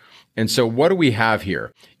 And so what do we have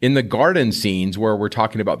here? In the garden scenes where we're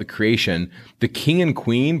talking about the creation, the king and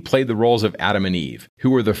queen played the roles of Adam and Eve, who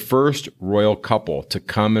were the first royal couple to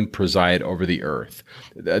come and preside over the earth.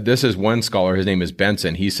 This is one scholar, his name is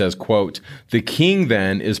Benson. He says, quote, "The king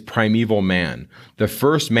then is primeval man. The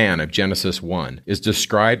first man of Genesis 1 is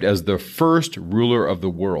described as the first ruler of the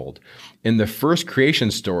world. In the first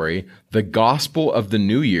creation story, the gospel of the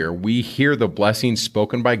new year, we hear the blessings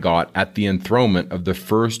spoken by God at the enthronement of the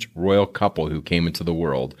first royal couple who came into the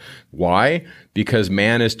world. Why? Because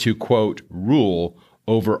man is to, quote, rule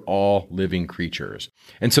over all living creatures."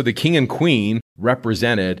 And so the king and queen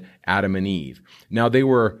represented Adam and Eve. Now, they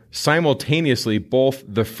were simultaneously both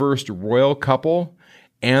the first royal couple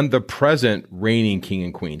and the present reigning king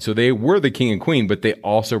and queen. So they were the king and queen, but they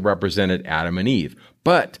also represented Adam and Eve.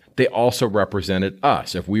 But they also represented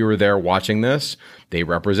us. If we were there watching this, they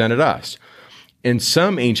represented us. In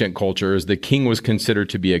some ancient cultures, the king was considered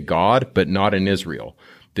to be a god, but not in Israel.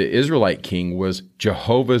 The Israelite king was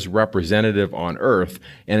Jehovah's representative on earth.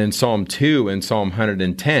 And in Psalm 2 and Psalm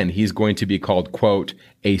 110, he's going to be called, quote,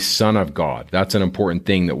 a son of God. That's an important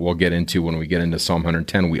thing that we'll get into when we get into Psalm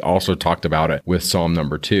 110. We also talked about it with Psalm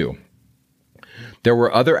number 2. There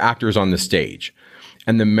were other actors on the stage,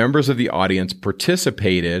 and the members of the audience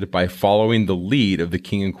participated by following the lead of the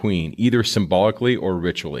king and queen, either symbolically or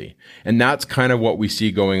ritually. And that's kind of what we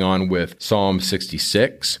see going on with Psalm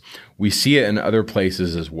 66. We see it in other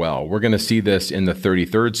places as well. We're going to see this in the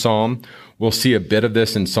 33rd Psalm. We'll see a bit of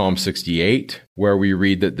this in Psalm 68, where we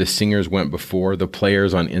read that the singers went before, the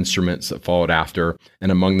players on instruments that followed after,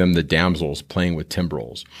 and among them the damsels playing with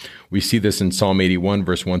timbrels. We see this in Psalm 81,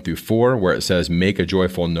 verse 1 through 4, where it says, "Make a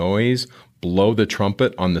joyful noise, blow the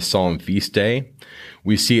trumpet on the solemn feast day."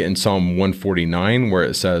 We see it in Psalm 149, where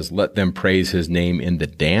it says, "Let them praise his name in the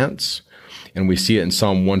dance." And we see it in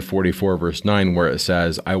Psalm 144, verse 9, where it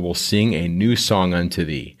says, "I will sing a new song unto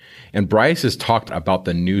thee." And Bryce has talked about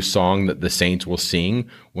the new song that the saints will sing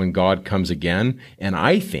when God comes again. And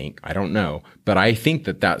I think, I don't know, but I think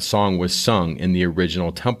that that song was sung in the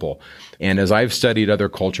original temple. And as I've studied other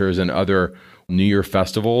cultures and other New Year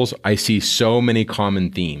festivals, I see so many common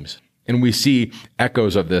themes. And we see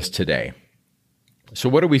echoes of this today. So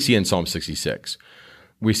what do we see in Psalm 66?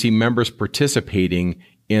 We see members participating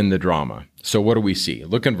in the drama. So what do we see?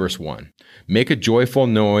 Look in verse 1. "Make a joyful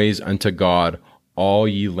noise unto God, all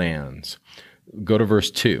ye lands." Go to verse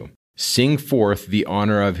 2. "Sing forth the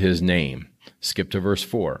honor of his name." Skip to verse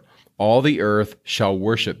 4. "All the earth shall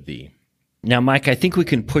worship thee." Now, Mike, I think we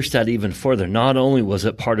can push that even further. Not only was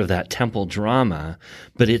it part of that temple drama,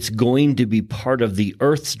 but it's going to be part of the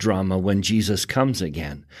earth's drama when Jesus comes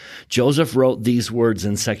again. Joseph wrote these words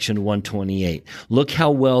in section 128. Look how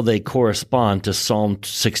well they correspond to Psalm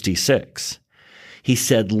 66. He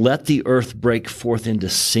said, "Let the earth break forth into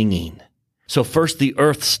singing." So first the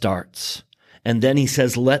earth starts. And then he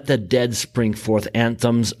says, "Let the dead spring forth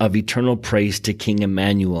anthems of eternal praise to King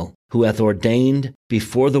Emmanuel, who hath ordained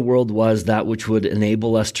before the world was that which would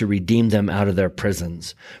enable us to redeem them out of their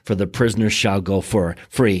prisons. For the prisoners shall go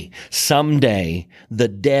free." Someday the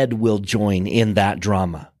dead will join in that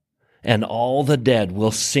drama, and all the dead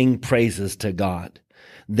will sing praises to God.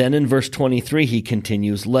 Then in verse 23, he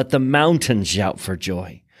continues, "Let the mountains shout for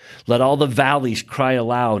joy. Let all the valleys cry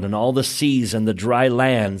aloud, and all the seas and the dry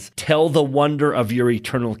lands tell the wonder of your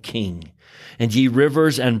eternal King. And ye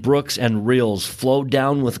rivers and brooks and rills flow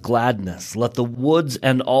down with gladness. Let the woods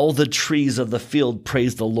and all the trees of the field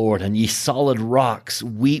praise the Lord, and ye solid rocks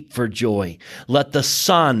weep for joy. Let the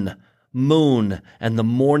sun, moon, and the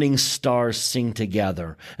morning stars sing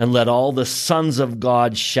together, and let all the sons of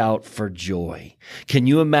God shout for joy." Can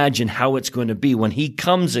you imagine how it's going to be when he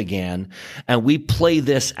comes again and we play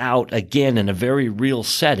this out again in a very real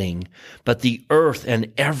setting, but the earth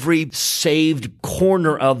and every saved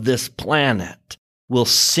corner of this planet will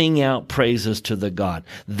sing out praises to the God?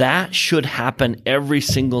 That should happen every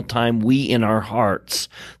single time we in our hearts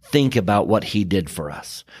think about what he did for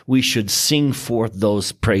us. We should sing forth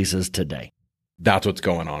those praises today. That's what's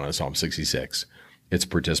going on in Psalm 66. It's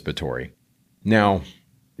participatory. Now,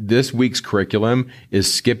 this week's curriculum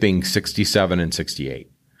is skipping 67 and 68,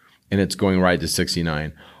 and it's going right to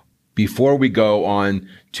 69. Before we go on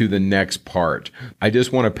to the next part, I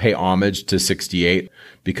just want to pay homage to 68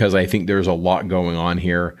 because I think there's a lot going on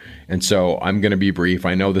here. And so I'm going to be brief.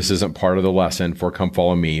 I know this isn't part of the lesson for Come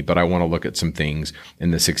Follow Me, but I want to look at some things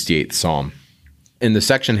in the 68th Psalm. In the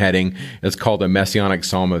section heading, it's called a Messianic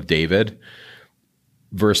Psalm of David.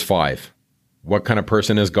 Verse 5. What kind of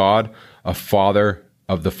person is God? A father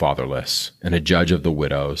of the fatherless and a judge of the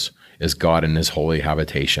widows is God in his holy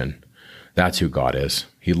habitation. That's who God is.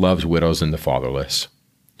 He loves widows and the fatherless.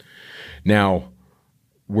 Now,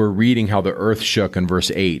 we're reading how the earth shook in verse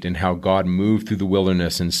 8 and how God moved through the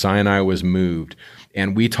wilderness and Sinai was moved.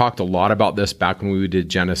 And we talked a lot about this back when we did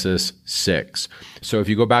Genesis 6. So if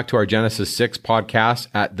you go back to our Genesis 6 podcast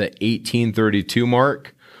at the 1832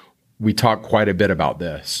 mark, we talked quite a bit about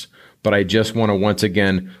this. But I just want to once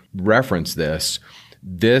again reference this.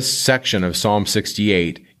 This section of Psalm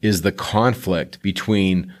 68 is the conflict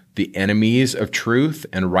between the enemies of truth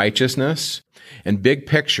and righteousness. And big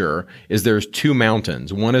picture is there's two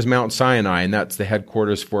mountains. One is Mount Sinai, and that's the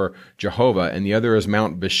headquarters for Jehovah, and the other is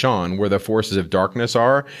Mount Bashan, where the forces of darkness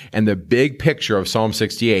are. And the big picture of Psalm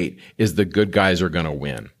 68 is the good guys are going to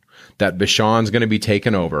win. That Bashan's going to be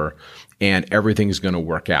taken over, and everything's going to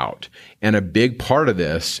work out. And a big part of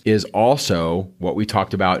this is also what we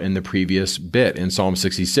talked about in the previous bit in Psalm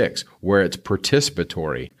 66, where it's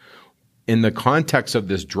participatory. In the context of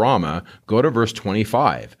this drama, go to verse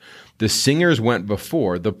 25. The singers went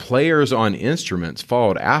before, the players on instruments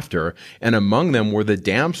followed after, and among them were the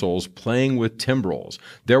damsels playing with timbrels.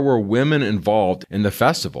 There were women involved in the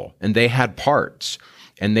festival, and they had parts,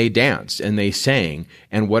 and they danced, and they sang.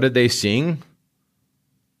 And what did they sing?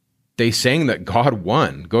 They sang that God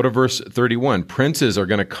won. Go to verse 31. Princes are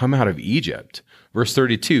going to come out of Egypt. Verse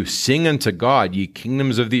 32, sing unto God, ye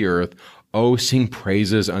kingdoms of the earth. Oh, sing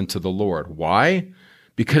praises unto the Lord. Why?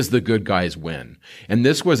 Because the good guys win. And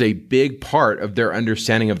this was a big part of their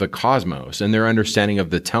understanding of the cosmos and their understanding of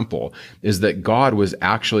the temple, is that God was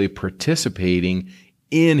actually participating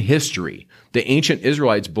in history. The ancient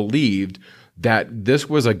Israelites believed that this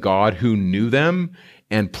was a God who knew them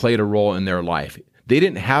and played a role in their life. They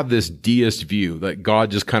didn't have this deist view that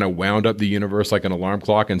God just kind of wound up the universe like an alarm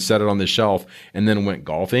clock and set it on the shelf and then went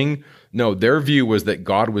golfing. No, their view was that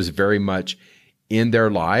God was very much in their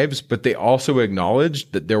lives, but they also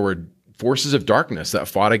acknowledged that there were forces of darkness that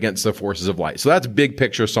fought against the forces of light. So that's big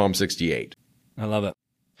picture Psalm 68. I love it.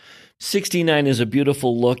 69 is a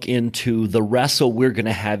beautiful look into the wrestle we're going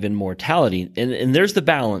to have in mortality. And there's the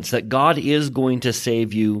balance that God is going to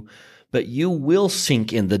save you, but you will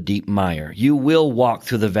sink in the deep mire. You will walk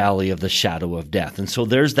through the valley of the shadow of death. And so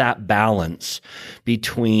there's that balance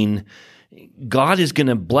between God is going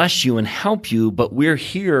to bless you and help you, but we're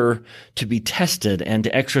here to be tested and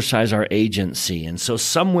to exercise our agency. And so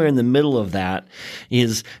somewhere in the middle of that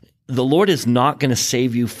is the Lord is not going to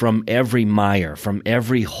save you from every mire, from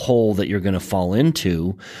every hole that you're going to fall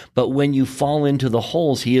into. But when you fall into the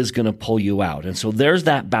holes, he is going to pull you out. And so there's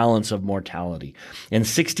that balance of mortality. And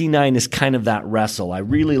 69 is kind of that wrestle. I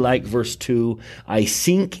really like verse 2. I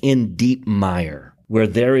sink in deep mire where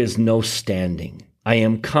there is no standing. I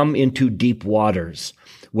am come into deep waters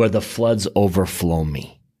where the floods overflow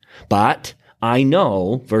me. But I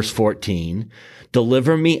know, verse 14,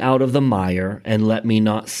 deliver me out of the mire and let me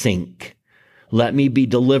not sink. Let me be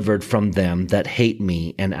delivered from them that hate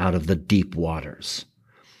me and out of the deep waters.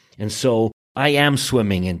 And so I am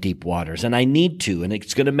swimming in deep waters and I need to, and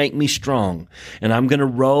it's going to make me strong. And I'm going to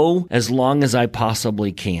row as long as I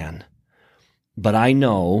possibly can. But I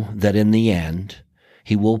know that in the end,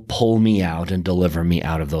 he will pull me out and deliver me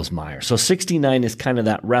out of those mires. So 69 is kind of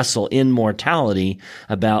that wrestle in mortality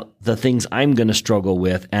about the things I'm going to struggle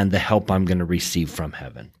with and the help I'm going to receive from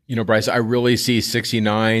heaven. You know, Bryce, I really see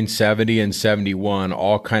 69, 70, and 71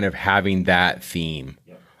 all kind of having that theme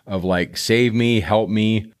of like, save me, help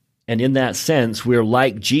me. And in that sense, we're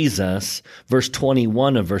like Jesus. Verse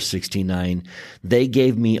 21 of verse 69, they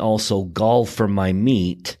gave me also gall for my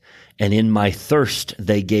meat, and in my thirst,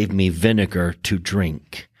 they gave me vinegar to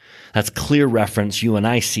drink. That's clear reference you and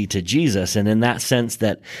I see to Jesus. And in that sense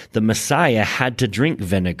that the Messiah had to drink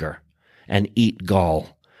vinegar and eat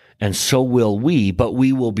gall. And so will we, but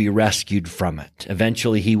we will be rescued from it.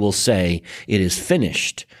 Eventually he will say, it is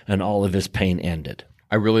finished, and all of his pain ended.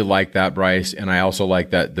 I really like that, Bryce. And I also like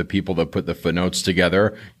that the people that put the footnotes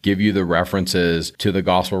together give you the references to the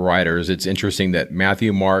gospel writers. It's interesting that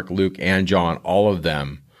Matthew, Mark, Luke, and John, all of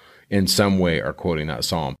them, in some way are quoting that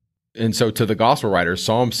psalm. And so to the gospel writers,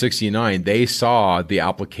 Psalm 69, they saw the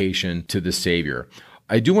application to the Savior.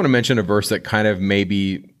 I do want to mention a verse that kind of may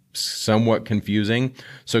be somewhat confusing.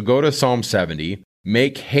 So go to Psalm 70.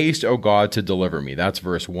 Make haste, O God, to deliver me. That's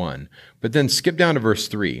verse 1. But then skip down to verse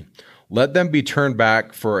 3. Let them be turned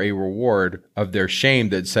back for a reward of their shame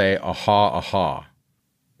that say, aha, aha.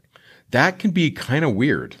 That can be kind of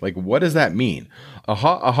weird. Like, what does that mean?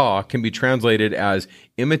 Aha, aha can be translated as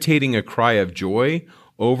imitating a cry of joy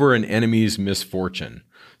over an enemy's misfortune.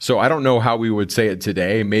 So I don't know how we would say it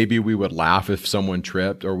today. Maybe we would laugh if someone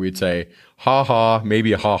tripped, or we'd say, ha ha,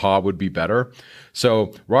 maybe a ha ha would be better.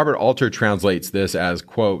 So Robert Alter translates this as,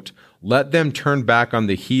 quote, let them turn back on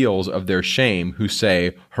the heels of their shame who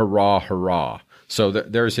say, hurrah, hurrah. So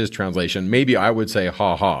there's his translation. Maybe I would say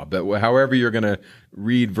ha ha, but however you're going to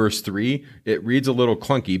read verse 3, it reads a little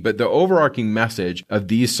clunky. But the overarching message of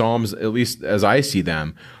these Psalms, at least as I see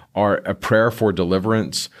them, are a prayer for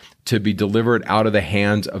deliverance, to be delivered out of the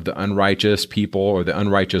hands of the unrighteous people or the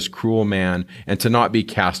unrighteous cruel man, and to not be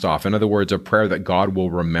cast off. In other words, a prayer that God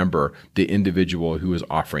will remember the individual who is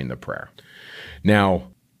offering the prayer.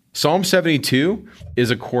 Now, Psalm 72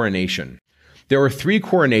 is a coronation. There are 3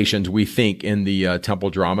 coronations, we think, in the temple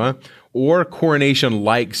drama, or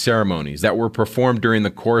coronation-like ceremonies that were performed during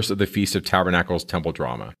the course of the Feast of Tabernacles temple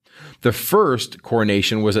drama. The first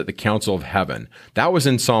coronation was at the Council of Heaven. That was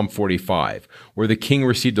in Psalm 45, where the king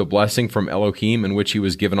received a blessing from Elohim in which he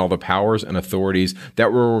was given all the powers and authorities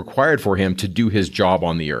that were required for him to do his job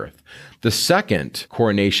on the earth. The second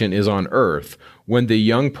coronation is on earth, when the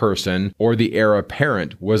young person or the heir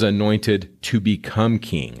apparent was anointed to become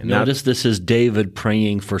king. And notice this is David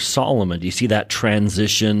praying for Solomon. Do you see that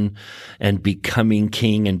transition and becoming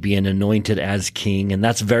king and being anointed as king? And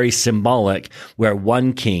that's very symbolic, where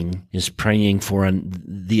one king is praying for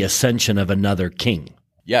the ascension of another king.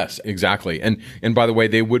 Yes, exactly. And by the way,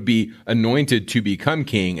 they would be anointed to become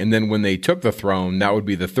king. And then when they took the throne, that would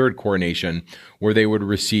be the third coronation where they would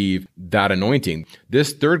receive that anointing.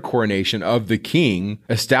 This third coronation of the king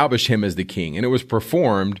established him as the king. And it was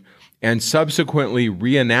performed and subsequently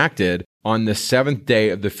reenacted on the 7th day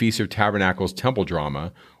of the Feast of Tabernacles temple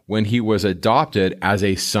drama, when he was adopted as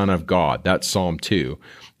a son of God. That's Psalm 2,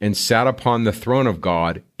 and sat upon the throne of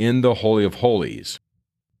God in the Holy of Holies.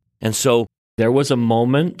 And so there was a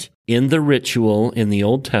moment in the ritual in the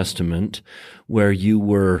Old Testament where you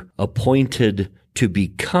were appointed to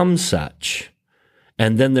become such.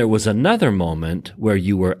 And then there was another moment where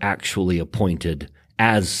you were actually appointed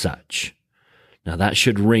as such. Now that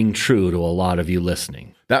should ring true to a lot of you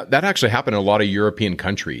listening. That actually happened in a lot of European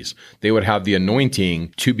countries. They would have the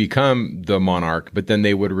anointing to become the monarch, but then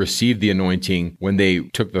they would receive the anointing when they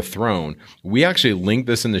took the throne. We actually link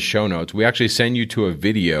this in the show notes. We actually send you to a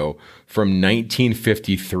video from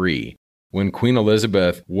 1953 when Queen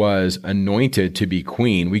Elizabeth was anointed to be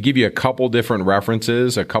queen. We give you a couple different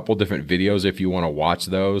references, a couple different videos if you want to watch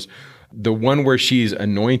those. The one where she's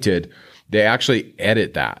anointed, they actually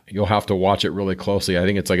edit that. You'll have to watch it really closely. I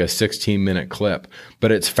think it's like a 16-minute clip.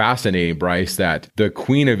 But it's fascinating, Bryce, that the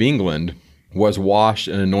Queen of England was washed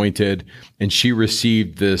and anointed, and she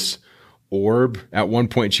received this orb. At one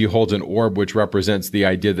point, she holds an orb, which represents the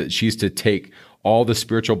idea that she's to take all the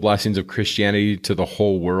spiritual blessings of Christianity to the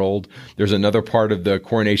whole world. There's another part of the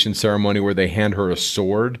coronation ceremony where they hand her a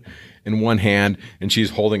sword in one hand, and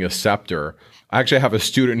she's holding a scepter. I actually have a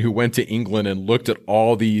student who went to England and looked at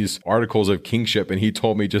all these articles of kingship, and he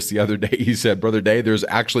told me just the other day, he said, Brother Day, there's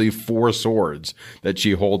actually 4 swords that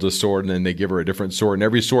she holds a sword, and then they give her a different sword, and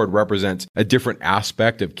every sword represents a different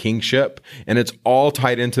aspect of kingship, and it's all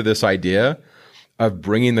tied into this idea of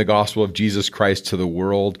bringing the gospel of Jesus Christ to the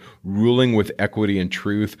world, ruling with equity and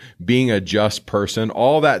truth, being a just person.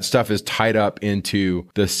 All that stuff is tied up into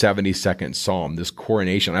the 72nd Psalm, this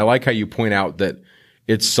coronation. I like how you point out that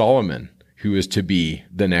it's Solomon who is to be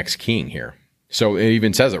the next king here. So it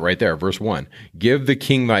even says it right there, verse 1. Give the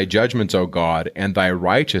king thy judgments, O God, and thy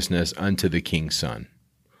righteousness unto the king's son.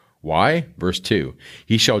 Why? Verse 2.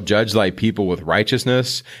 He shall judge thy people with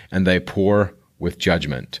righteousness, and thy poor with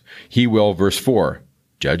judgment. He will, verse 4,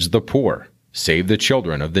 judge the poor, save the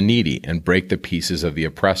children of the needy, and break the pieces of the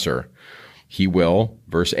oppressor. He will,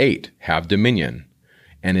 verse 8, have dominion,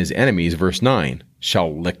 and his enemies, verse 9,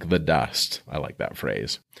 shall lick the dust. I like that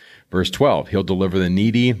phrase. Verse 12, he'll deliver the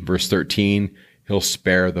needy. Verse 13, he'll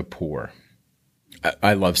spare the poor.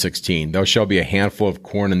 I love 16. There shall be a handful of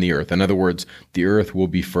corn in the earth. In other words, the earth will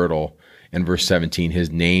be fertile. And verse 17, his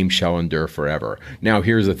name shall endure forever. Now,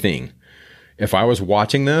 here's the thing. If I was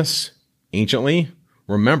watching this anciently,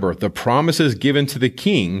 remember, the promises given to the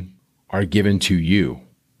king are given to you.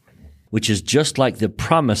 Which is just like the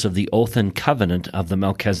promise of the oath and covenant of the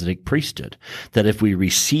Melchizedek priesthood, that if we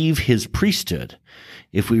receive his priesthood,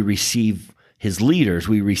 if we receive his leaders,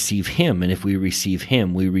 we receive him, and if we receive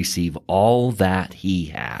him, we receive all that he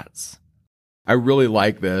has. I really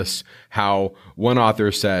like this, how one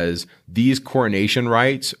author says these coronation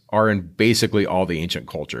rites are in basically all the ancient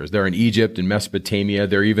cultures. They're in Egypt and Mesopotamia.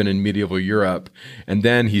 They're even in medieval Europe. And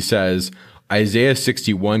then he says, Isaiah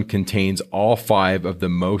 61 contains all 5 of the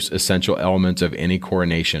most essential elements of any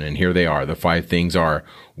coronation. And here they are. The 5 things are: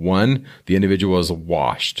 1, the individual is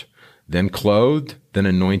washed, then clothed, then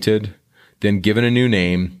anointed, then given a new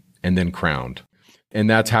name, and then crowned. And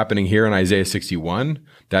that's happening here in Isaiah 61.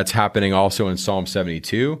 That's happening also in Psalm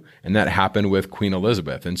 72, and that happened with Queen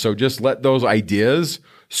Elizabeth. And so just let those ideas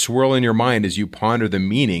swirl in your mind as you ponder the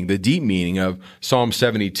meaning, the deep meaning of Psalm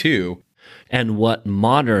 72. And what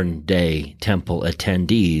modern day temple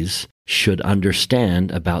attendees should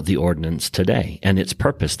understand about the ordinance today and its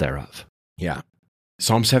purpose thereof. Yeah.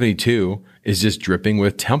 Psalm 72 is just dripping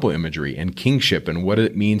with temple imagery and kingship and what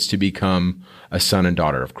it means to become a son and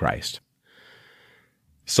daughter of Christ.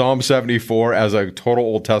 Psalm 74, as a total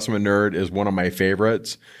Old Testament nerd, is one of my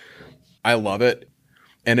favorites. I love it.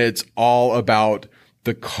 And it's all about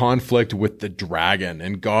the conflict with the dragon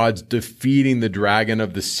and God's defeating the dragon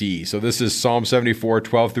of the sea. So this is Psalm 74,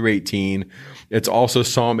 12 through 18. It's also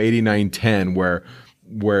Psalm 89:10,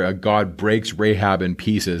 where God breaks Rahab in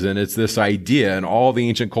pieces. And it's this idea, and all the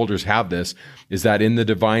ancient cultures have this, is that in the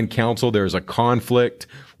divine council, there's a conflict.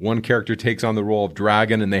 One character takes on the role of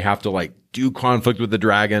dragon, and they have to do conflict with the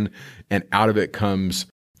dragon, and out of it comes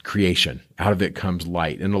creation. Out of it comes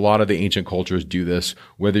light. And a lot of the ancient cultures do this,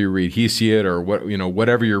 whether you read Hesiod or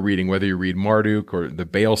whatever you're reading, whether you read Marduk or the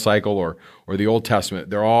Baal cycle or the Old Testament,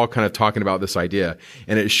 they're all kind of talking about this idea.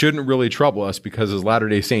 And it shouldn't really trouble us because as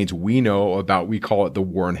Latter-day Saints, we call it the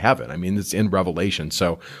war in heaven. I mean, it's in Revelation.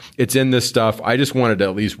 So it's in this stuff. I just wanted to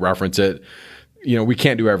at least reference it. We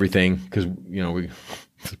can't do everything because,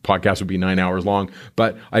 the podcast would be 9 hours long,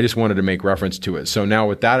 but I just wanted to make reference to it. So now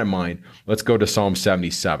with that in mind, let's go to Psalm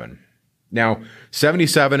 77. Now,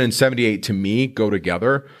 77 and 78 to me go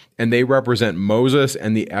together, and they represent Moses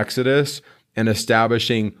and the Exodus and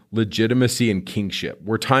establishing legitimacy and kingship.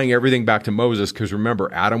 We're tying everything back to Moses because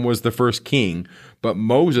remember, Adam was the first king, but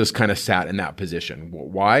Moses kind of sat in that position.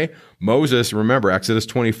 Why? Moses, remember, Exodus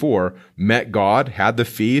 24, met God, had the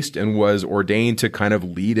feast, and was ordained to kind of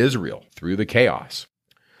lead Israel through the chaos.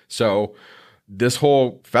 So this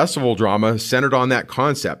whole festival drama centered on that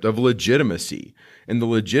concept of legitimacy. And the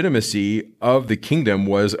legitimacy of the kingdom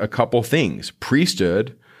was a couple things,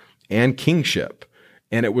 priesthood and kingship.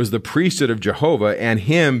 And it was the priesthood of Jehovah and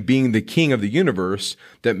him being the king of the universe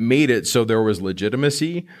that made it so there was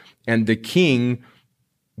legitimacy, and the king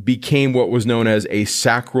became what was known as a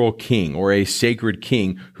sacral king or a sacred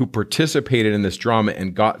king who participated in this drama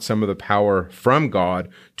and got some of the power from God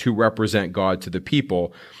to represent God to the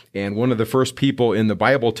people. And one of the first people in the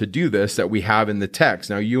Bible to do this that we have in the text.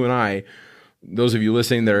 Now, you and I, those of you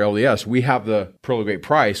listening that are LDS, we have the Pearl of Great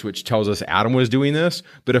Price, which tells us Adam was doing this.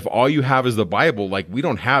 But if all you have is the Bible, we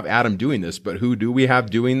don't have Adam doing this. But who do we have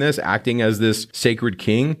doing this, acting as this sacred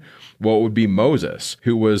king? Well, it would be Moses,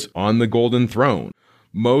 who was on the golden throne.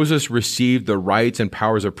 Moses received the rights and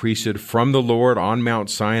powers of priesthood from the Lord on Mount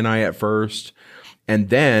Sinai at first. And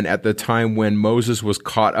then at the time when Moses was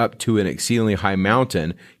caught up to an exceedingly high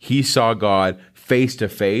mountain, he saw God face to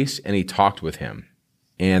face and he talked with him.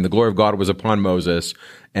 And the glory of God was upon Moses,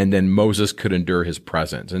 and then Moses could endure his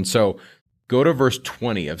presence. And so go to verse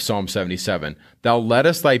 20 of Psalm 77. Thou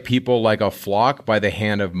leddest thy people like a flock by the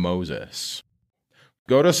hand of Moses.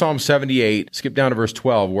 Go to Psalm 78, skip down to verse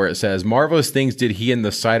 12, where it says, marvelous things did he in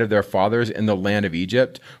the sight of their fathers in the land of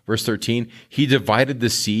Egypt. Verse 13, he divided the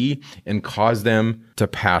sea and caused them to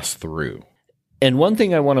pass through. And one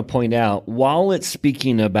thing I want to point out, while it's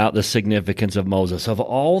speaking about the significance of Moses, of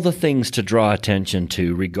all the things to draw attention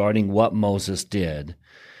to regarding what Moses did,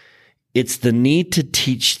 it's the need to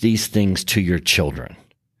teach these things to your children.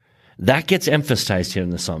 That gets emphasized here in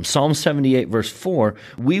the Psalm. Psalm 78, verse 4,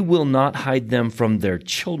 we will not hide them from their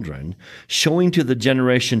children, showing to the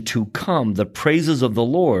generation to come the praises of the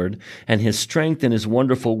Lord and his strength and his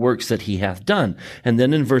wonderful works that he hath done. And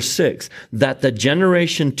then in verse 6, that the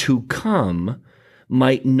generation to come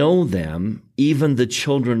might know them, even the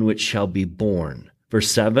children which shall be born. Verse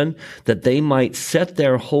 7, that they might set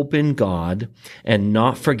their hope in God and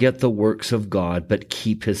not forget the works of God, but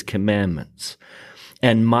keep his commandments,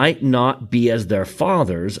 and might not be as their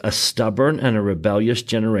fathers, a stubborn and a rebellious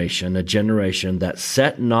generation, a generation that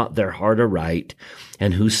set not their heart aright,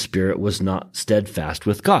 and whose spirit was not steadfast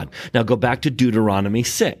with God. Now go back to Deuteronomy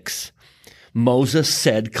 6. Moses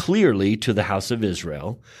said clearly to the house of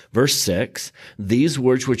Israel, verse 6, these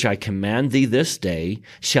words which I command thee this day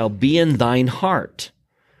shall be in thine heart,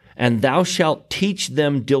 and thou shalt teach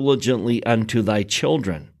them diligently unto thy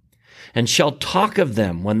children, and shalt talk of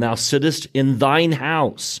them when thou sittest in thine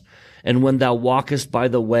house, and when thou walkest by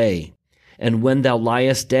the way, and when thou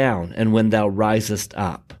liest down, and when thou risest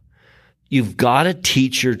up. You've got to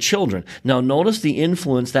teach your children. Now, notice the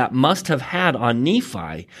influence that must have had on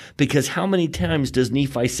Nephi, because how many times does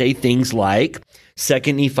Nephi say things like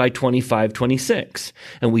 2 Nephi 25:26?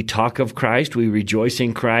 And we talk of Christ, we rejoice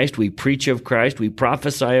in Christ, we preach of Christ, we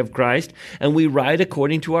prophesy of Christ, and we write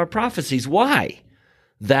according to our prophecies. Why?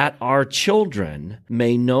 that our children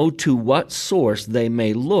may know to what source they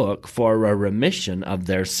may look for a remission of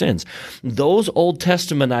their sins. Those Old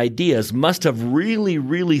Testament ideas must have really,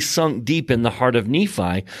 really sunk deep in the heart of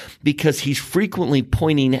Nephi, because he's frequently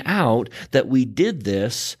pointing out that we did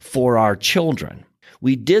this for our children.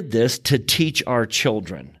 We did this to teach our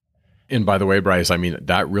children. And by the way, Bryce, I mean,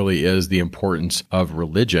 that really is the importance of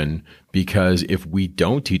religion, because if we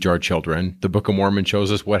don't teach our children, the Book of Mormon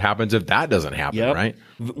shows us what happens if that doesn't happen, right?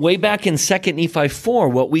 Way back in 2 Nephi 4,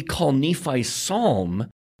 what we call Nephi's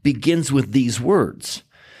Psalm begins with these words.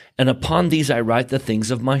 And upon these I write the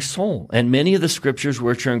things of my soul, and many of the scriptures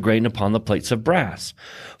which are engraven upon the plates of brass.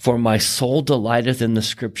 For my soul delighteth in the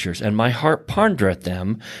scriptures, and my heart pondereth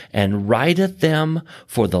them, and writeth them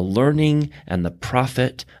for the learning and the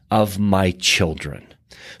profit of my children.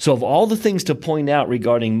 So of all the things to point out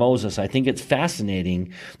regarding Moses, I think it's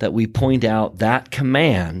fascinating that we point out that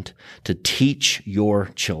command to teach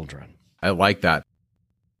your children. I like that.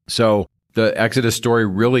 So the Exodus story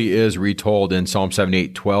really is retold in Psalm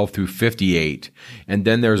 78, 12 through 58. And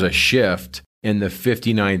then there's a shift in the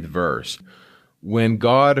 59th verse. When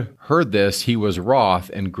God heard this, he was wroth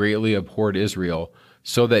and greatly abhorred Israel,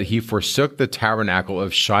 so that he forsook the tabernacle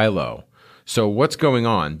of Shiloh. So what's going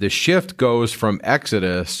on? The shift goes from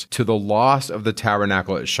Exodus to the loss of the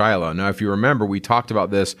tabernacle at Shiloh. Now, if you remember, we talked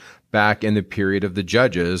about this back in the period of the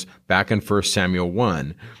Judges, back in 1 Samuel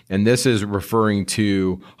 1. And this is referring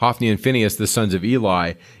to Hophni and Phinehas, the sons of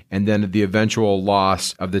Eli, and then the eventual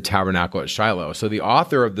loss of the tabernacle at Shiloh. So the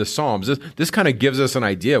author of the Psalms, this kind of gives us an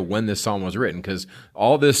idea when this psalm was written, because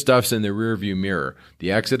all this stuff's in the rearview mirror.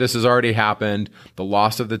 The Exodus has already happened, the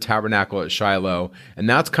loss of the tabernacle at Shiloh, and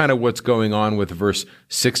that's kind of what's going on with verse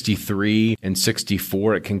 63 and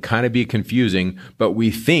 64. It can kind of be confusing, but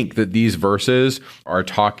we think that these verses are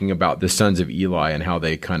talking about the sons of Eli and how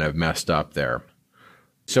they kind of messed up there.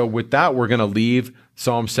 So with that, we're going to leave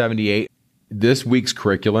Psalm 78. This week's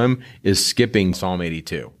curriculum is skipping Psalm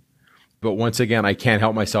 82. But once again, I can't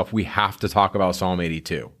help myself. We have to talk about Psalm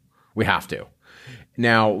 82. We have to.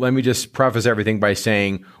 Now, let me just preface everything by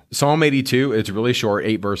saying Psalm 82, it's really short,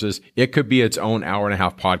 8 verses. It could be its own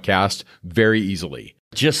hour-and-a-half podcast very easily.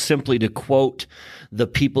 Just simply to quote the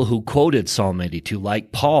people who quoted Psalm 82,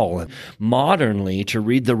 like Paul, and modernly to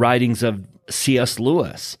read the writings of C.S.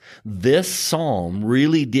 Lewis. This psalm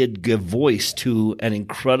really did give voice to an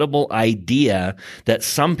incredible idea that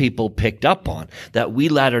some people picked up on, that we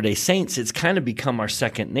Latter-day Saints, it's kind of become our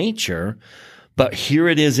second nature, but here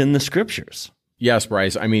it is in the scriptures. Yes,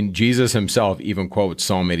 Bryce. I mean, Jesus himself even quotes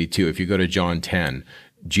Psalm 82. If you go to John 10,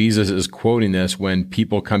 Jesus is quoting this when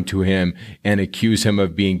people come to him and accuse him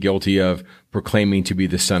of being guilty of proclaiming to be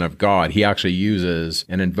the Son of God. He actually uses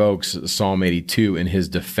and invokes Psalm 82 in his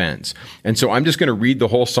defense. And so I'm just going to read the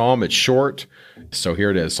whole psalm. It's short. So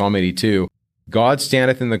here it is, Psalm 82. God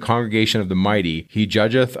standeth in the congregation of the mighty. He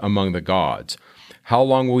judgeth among the gods. How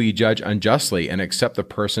long will ye judge unjustly and accept the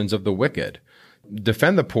persons of the wicked?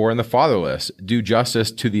 Defend the poor and the fatherless. Do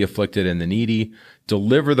justice to the afflicted and the needy.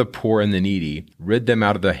 Deliver the poor and the needy. Rid them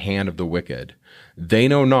out of the hand of the wicked. They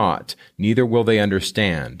know not, neither will they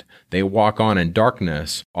understand. They walk on in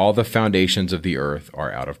darkness. All the foundations of the earth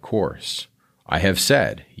are out of course. I have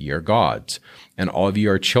said, ye are gods, and all of ye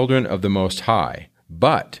are children of the Most High.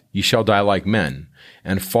 But ye shall die like men,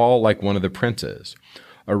 and fall like one of the princes.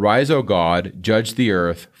 Arise, O God, judge the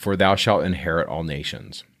earth, for thou shalt inherit all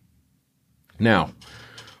nations. Now,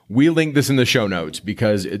 we link this in the show notes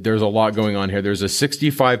because there's a lot going on here. There's a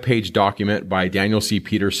 65-page document by Daniel C.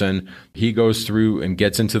 Peterson. He goes through and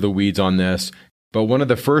gets into the weeds on this. But one of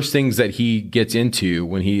the first things that he gets into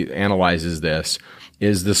when he analyzes this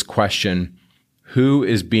is this question, who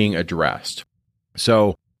is being addressed?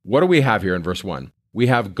 So what do we have here in verse 1? We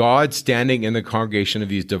have God standing in the congregation of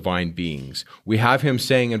these divine beings. We have him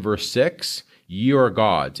saying in verse 6, ye are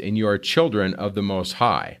gods, and you are children of the Most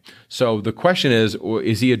High. So the question is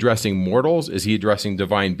he addressing mortals? Is he addressing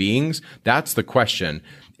divine beings? That's the question.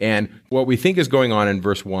 And what we think is going on in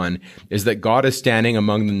verse 1 is that God is standing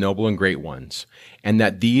among the noble and great ones, and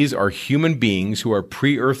that these are human beings who are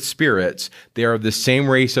pre-earth spirits. They are of the same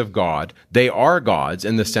race of God. They are gods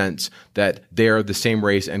in the sense that they are the same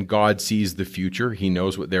race, and God sees the future. He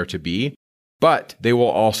knows what they're to be, but they will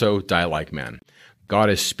also die like men. God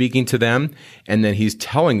is speaking to them, and then he's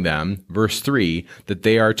telling them, verse 3, that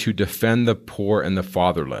they are to defend the poor and the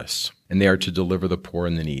fatherless, and they are to deliver the poor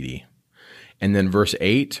and the needy. And then verse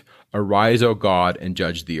 8, arise, O God, and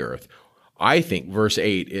judge the earth. I think verse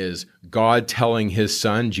 8 is God telling his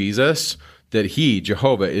son, Jesus, that he,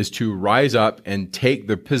 Jehovah, is to rise up and take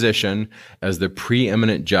the position as the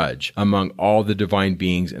preeminent judge among all the divine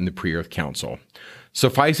beings in the pre-earth council.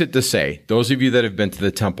 Suffice it to say, those of you that have been to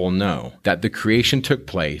the temple know that the creation took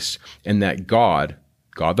place and that God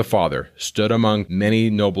the Father, stood among many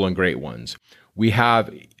noble and great ones. We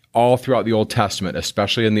have all throughout the Old Testament,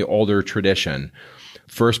 especially in the older tradition,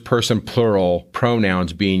 first person plural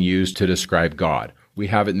pronouns being used to describe God. We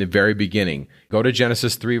have it in the very beginning. Go to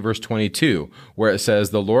Genesis 3, verse 22, where it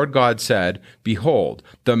says, "The Lord God said, Behold,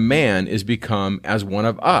 the man is become as one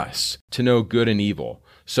of us, to know good and evil."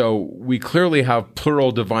 So we clearly have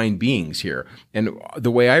plural divine beings here. And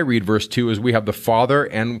the way I read verse 2 is we have the Father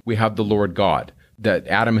and we have the Lord God, that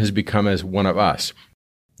Adam has become as one of us.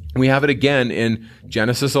 We have it again in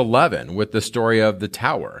Genesis 11 with the story of the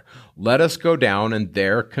tower. "Let us go down and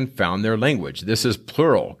there confound their language." This is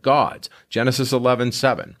plural, gods. Genesis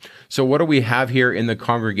 11:7. So what do we have here in the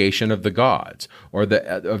congregation of the gods or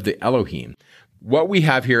of the Elohim? What we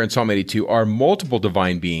have here in Psalm 82 are multiple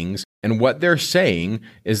divine beings, and what they're saying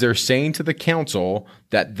is they're saying to the council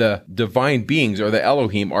that the divine beings or the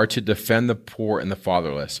Elohim are to defend the poor and the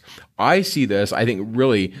fatherless. I see this, I think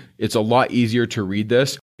really it's a lot easier to read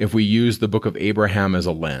this if we use the book of Abraham as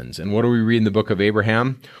a lens. And what do we read in the book of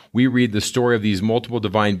Abraham? We read the story of these multiple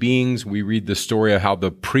divine beings. We read the story of how the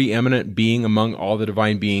preeminent being among all the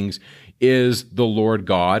divine beings is the Lord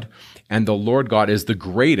God. And the Lord God is the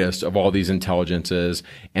greatest of all these intelligences.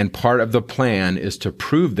 And part of the plan is to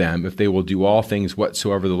prove them if they will do all things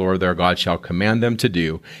whatsoever the Lord their God shall command them to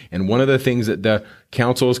do. And one of the things that the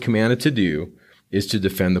council is commanded to do is to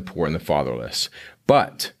defend the poor and the fatherless.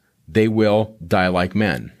 But they will die like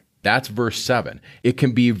men. That's verse 7. It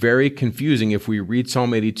can be very confusing if we read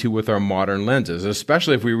Psalm 82 with our modern lenses,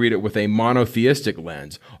 especially if we read it with a monotheistic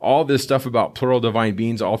lens. All this stuff about plural divine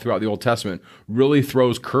beings all throughout the Old Testament really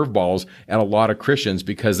throws curveballs at a lot of Christians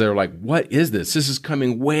because they're like, what is this? This is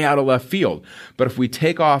coming way out of left field. But if we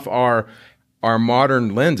take off our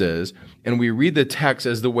modern lenses and we read the text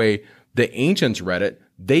as the way the ancients read it,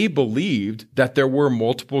 they believed that there were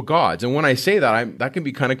multiple gods. And when I say that, that can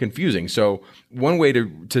be kind of confusing. So one way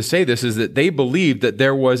to say this is that they believed that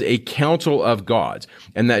there was a council of gods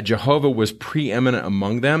and that Jehovah was preeminent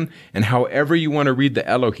among them. And however you want to read the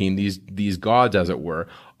Elohim, these gods as it were,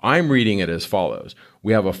 I'm reading it as follows.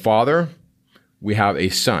 We have a father, we have a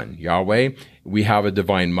son, Yahweh, we have a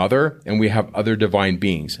divine mother, and we have other divine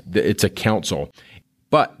beings. It's a council.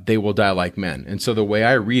 But they will die like men. And so the way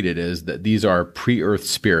I read it is that these are pre-earth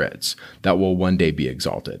spirits that will one day be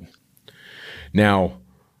exalted. Now,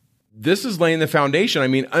 this is laying the foundation. I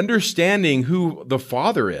mean, understanding who the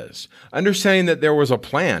Father is, understanding that there was a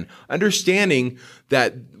plan, understanding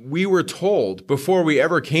that we were told before we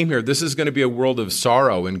ever came here, this is going to be a world of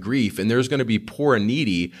sorrow and grief, and there's going to be poor and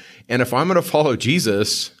needy. And if I'm going to follow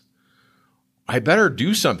Jesus, I better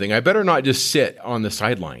do something. I better not just sit on the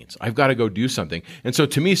sidelines. I've got to go do something. And so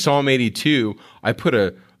to me, Psalm 82, I put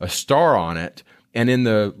a star on it. And in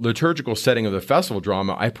the liturgical setting of the festival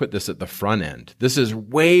drama, I put this at the front end. This is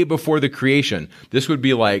way before the creation. This would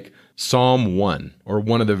be like Psalm 1 or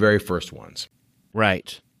one of the very first ones.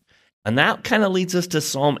 Right. And that kind of leads us to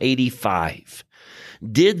Psalm 85.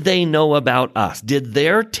 Did they know about us? Did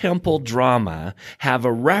their temple drama have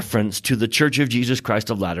a reference to the Church of Jesus Christ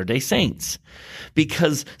of Latter-day Saints?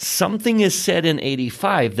 Because something is said in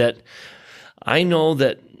 85 that I know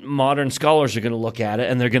that modern scholars are going to look at it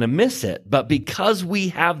and they're going to miss it. But because we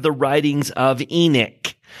have the writings of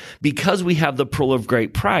Enoch, because we have the Pearl of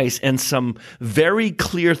Great Price and some very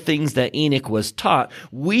clear things that Enoch was taught,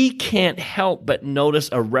 we can't help but notice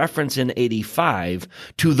a reference in 85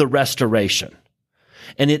 to the restoration.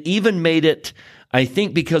 And it even made it, I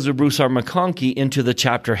think because of Bruce R. McConkie, into the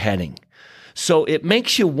chapter heading. So it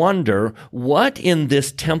makes you wonder what in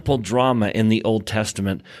this temple drama in the Old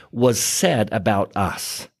Testament was said about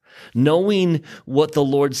us. Knowing what the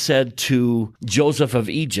Lord said to Joseph of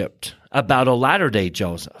Egypt about a latter-day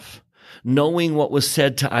Joseph. Knowing what was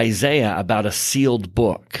said to Isaiah about a sealed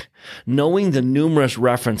book. Knowing the numerous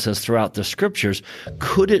references throughout the scriptures,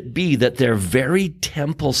 could it be that their very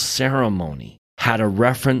temple ceremony had a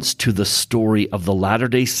reference to the story of the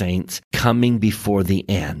Latter-day Saints coming before the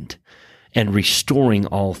end and restoring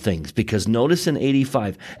all things? Because notice in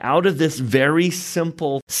 85, out of this very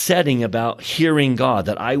simple setting about hearing God,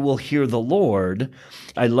 that I will hear the Lord,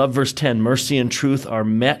 I love verse 10, mercy and truth are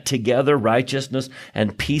met together, righteousness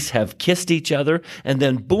and peace have kissed each other, and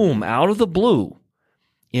then boom, out of the blue,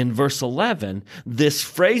 in verse 11, this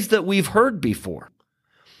phrase that we've heard before,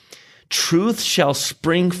 truth shall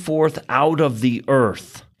spring forth out of the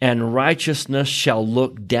earth, and righteousness shall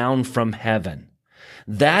look down from heaven.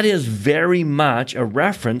 That is very much a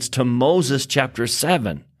reference to Moses chapter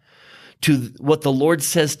 7, to what the Lord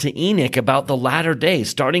says to Enoch about the latter days,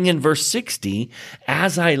 starting in verse 60,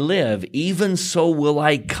 as I live, even so will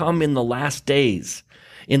I come in the last days,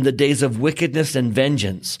 in the days of wickedness and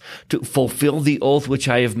vengeance, to fulfill the oath which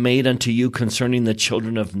I have made unto you concerning the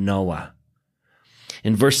children of Noah.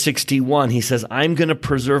 In verse 61, he says, I'm going to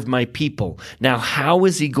preserve my people. Now, how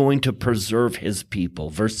is he going to preserve his people?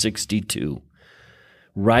 Verse 62,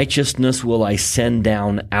 righteousness will I send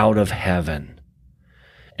down out of heaven,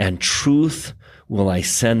 and truth will I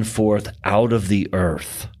send forth out of the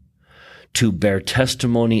earth to bear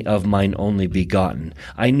testimony of mine only begotten.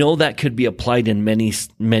 I know that could be applied in many,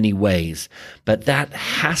 many ways, but that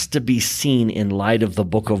has to be seen in light of the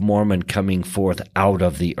Book of Mormon coming forth out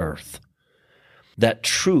of the earth. That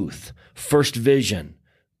truth, first vision,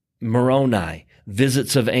 Moroni,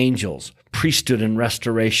 visits of angels, priesthood and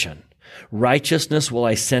restoration. Righteousness will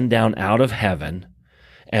I send down out of heaven,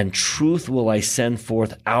 and truth will I send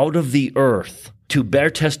forth out of the earth to bear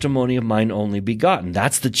testimony of mine only begotten.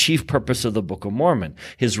 That's the chief purpose of the Book of Mormon,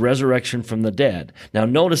 his resurrection from the dead. Now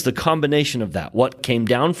notice the combination of that. What came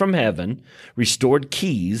down from heaven, restored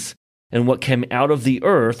keys, and what came out of the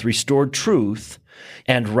earth, restored truth,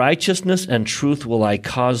 and righteousness and truth will I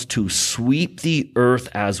cause to sweep the earth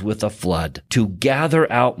as with a flood, to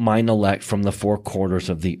gather out mine elect from the four quarters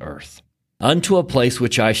of the earth, unto a place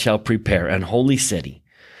which I shall prepare, an holy city,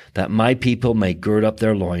 that my people may gird up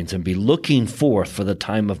their loins and be looking forth for the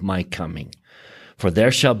time of my coming. For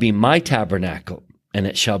there shall be my tabernacle, and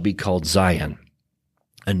it shall be called Zion,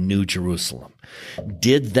 a new Jerusalem.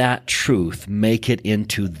 Did that truth make it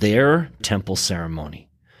into their temple ceremony?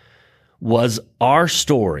 Was our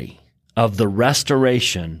story of the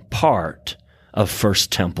restoration part of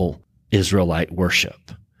First Temple Israelite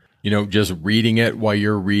worship? You know, just reading it while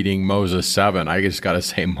you're reading Moses 7, I just got to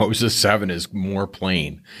say Moses 7 is more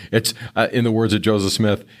plain. It's, in the words of Joseph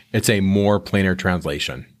Smith, it's a more plainer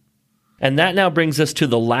translation. And that now brings us to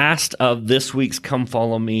the last of this week's Come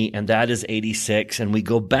Follow Me, and that is 86. And we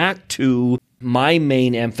go back to my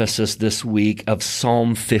main emphasis this week of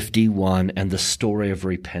Psalm 51 and the story of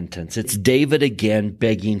repentance. It's David again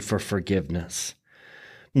begging for forgiveness.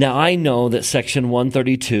 Now, I know that section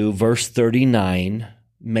 132, verse 39,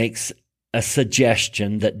 makes a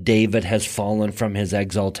suggestion that David has fallen from his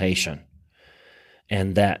exaltation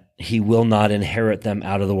and that he will not inherit them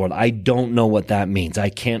out of the world. I don't know what that means. I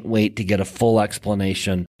can't wait to get a full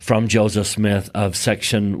explanation from Joseph Smith of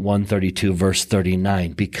section 132, verse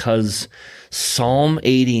 39, because Psalm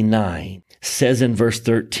 89 says in verse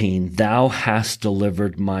 13, thou hast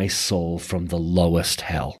delivered my soul from the lowest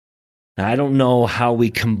hell. Now, I don't know how we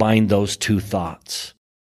combine those two thoughts.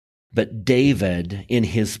 But David, in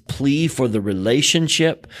his plea for the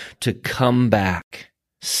relationship to come back,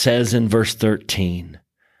 says in verse 13,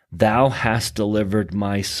 thou hast delivered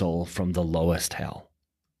my soul from the lowest hell.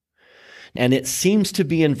 And it seems to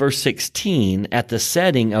be in verse 16 at the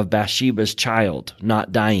setting of Bathsheba's child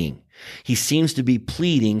not dying. He seems to be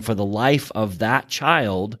pleading for the life of that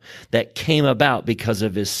child that came about because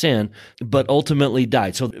of his sin, but ultimately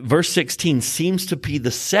died. So verse 16 seems to be the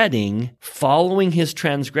setting following his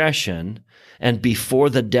transgression and before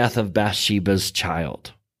the death of Bathsheba's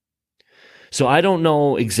child. So I don't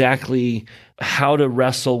know exactly how to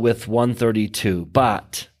wrestle with 132,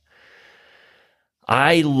 but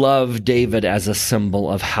I love David as a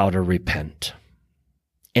symbol of how to repent.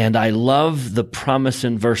 And I love the promise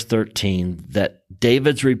in verse 13 that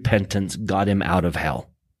David's repentance got him out of hell.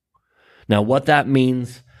 Now, what that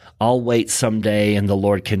means, I'll wait someday and the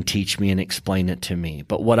Lord can teach me and explain it to me.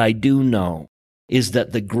 But what I do know is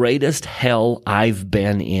that the greatest hell I've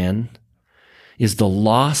been in is the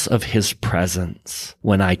loss of his presence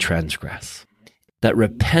when I transgress. That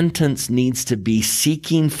repentance needs to be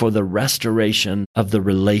seeking for the restoration of the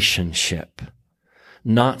relationship,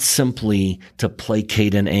 not simply to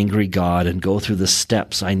placate an angry God and go through the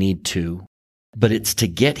steps I need to, but it's to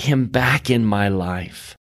get him back in my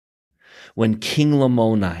life. When King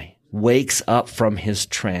Lamoni wakes up from his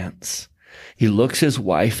trance, he looks his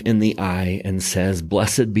wife in the eye and says,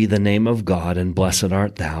 blessed be the name of God, and blessed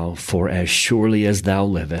art thou, for as surely as thou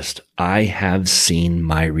livest, I have seen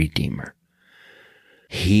my Redeemer.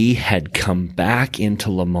 He had come back into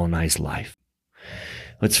Lamoni's life.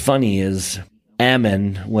 What's funny is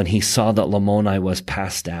Ammon, when he saw that Lamoni was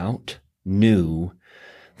passed out, knew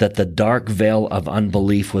that the dark veil of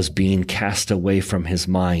unbelief was being cast away from his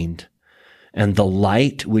mind. And the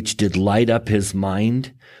light which did light up his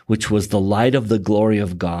mind, which was the light of the glory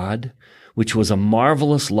of God, which was a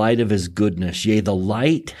marvelous light of his goodness, yea, the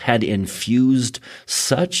light had infused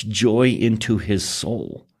such joy into his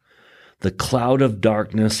soul, the cloud of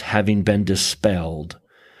darkness having been dispelled,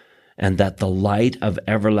 and that the light of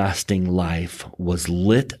everlasting life was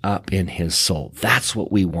lit up in his soul. That's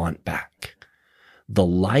what we want back. The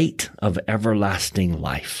light of everlasting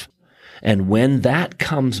life. And when that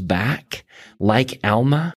comes back, like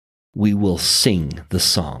Alma, we will sing the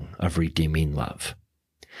song of redeeming love.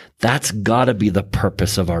 That's gotta be the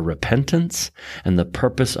purpose of our repentance, and the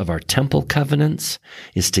purpose of our temple covenants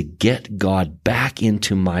is to get God back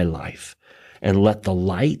into my life and let the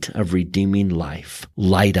light of redeeming life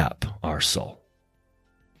light up our soul.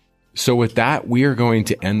 So with that, we are going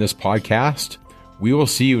to end this podcast. We will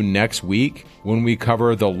see you next week when we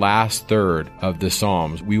cover the last third of the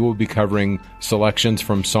Psalms. We will be covering selections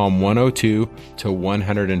from Psalm 102 to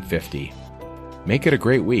 150. Make it a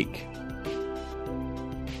great week.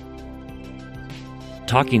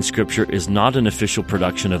 Talking Scripture is not an official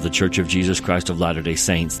production of The Church of Jesus Christ of Latter-day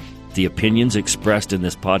Saints. The opinions expressed in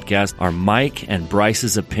this podcast are Mike and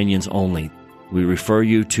Bryce's opinions only. We refer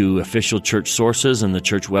you to official church sources and the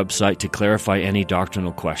church website to clarify any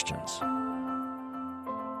doctrinal questions.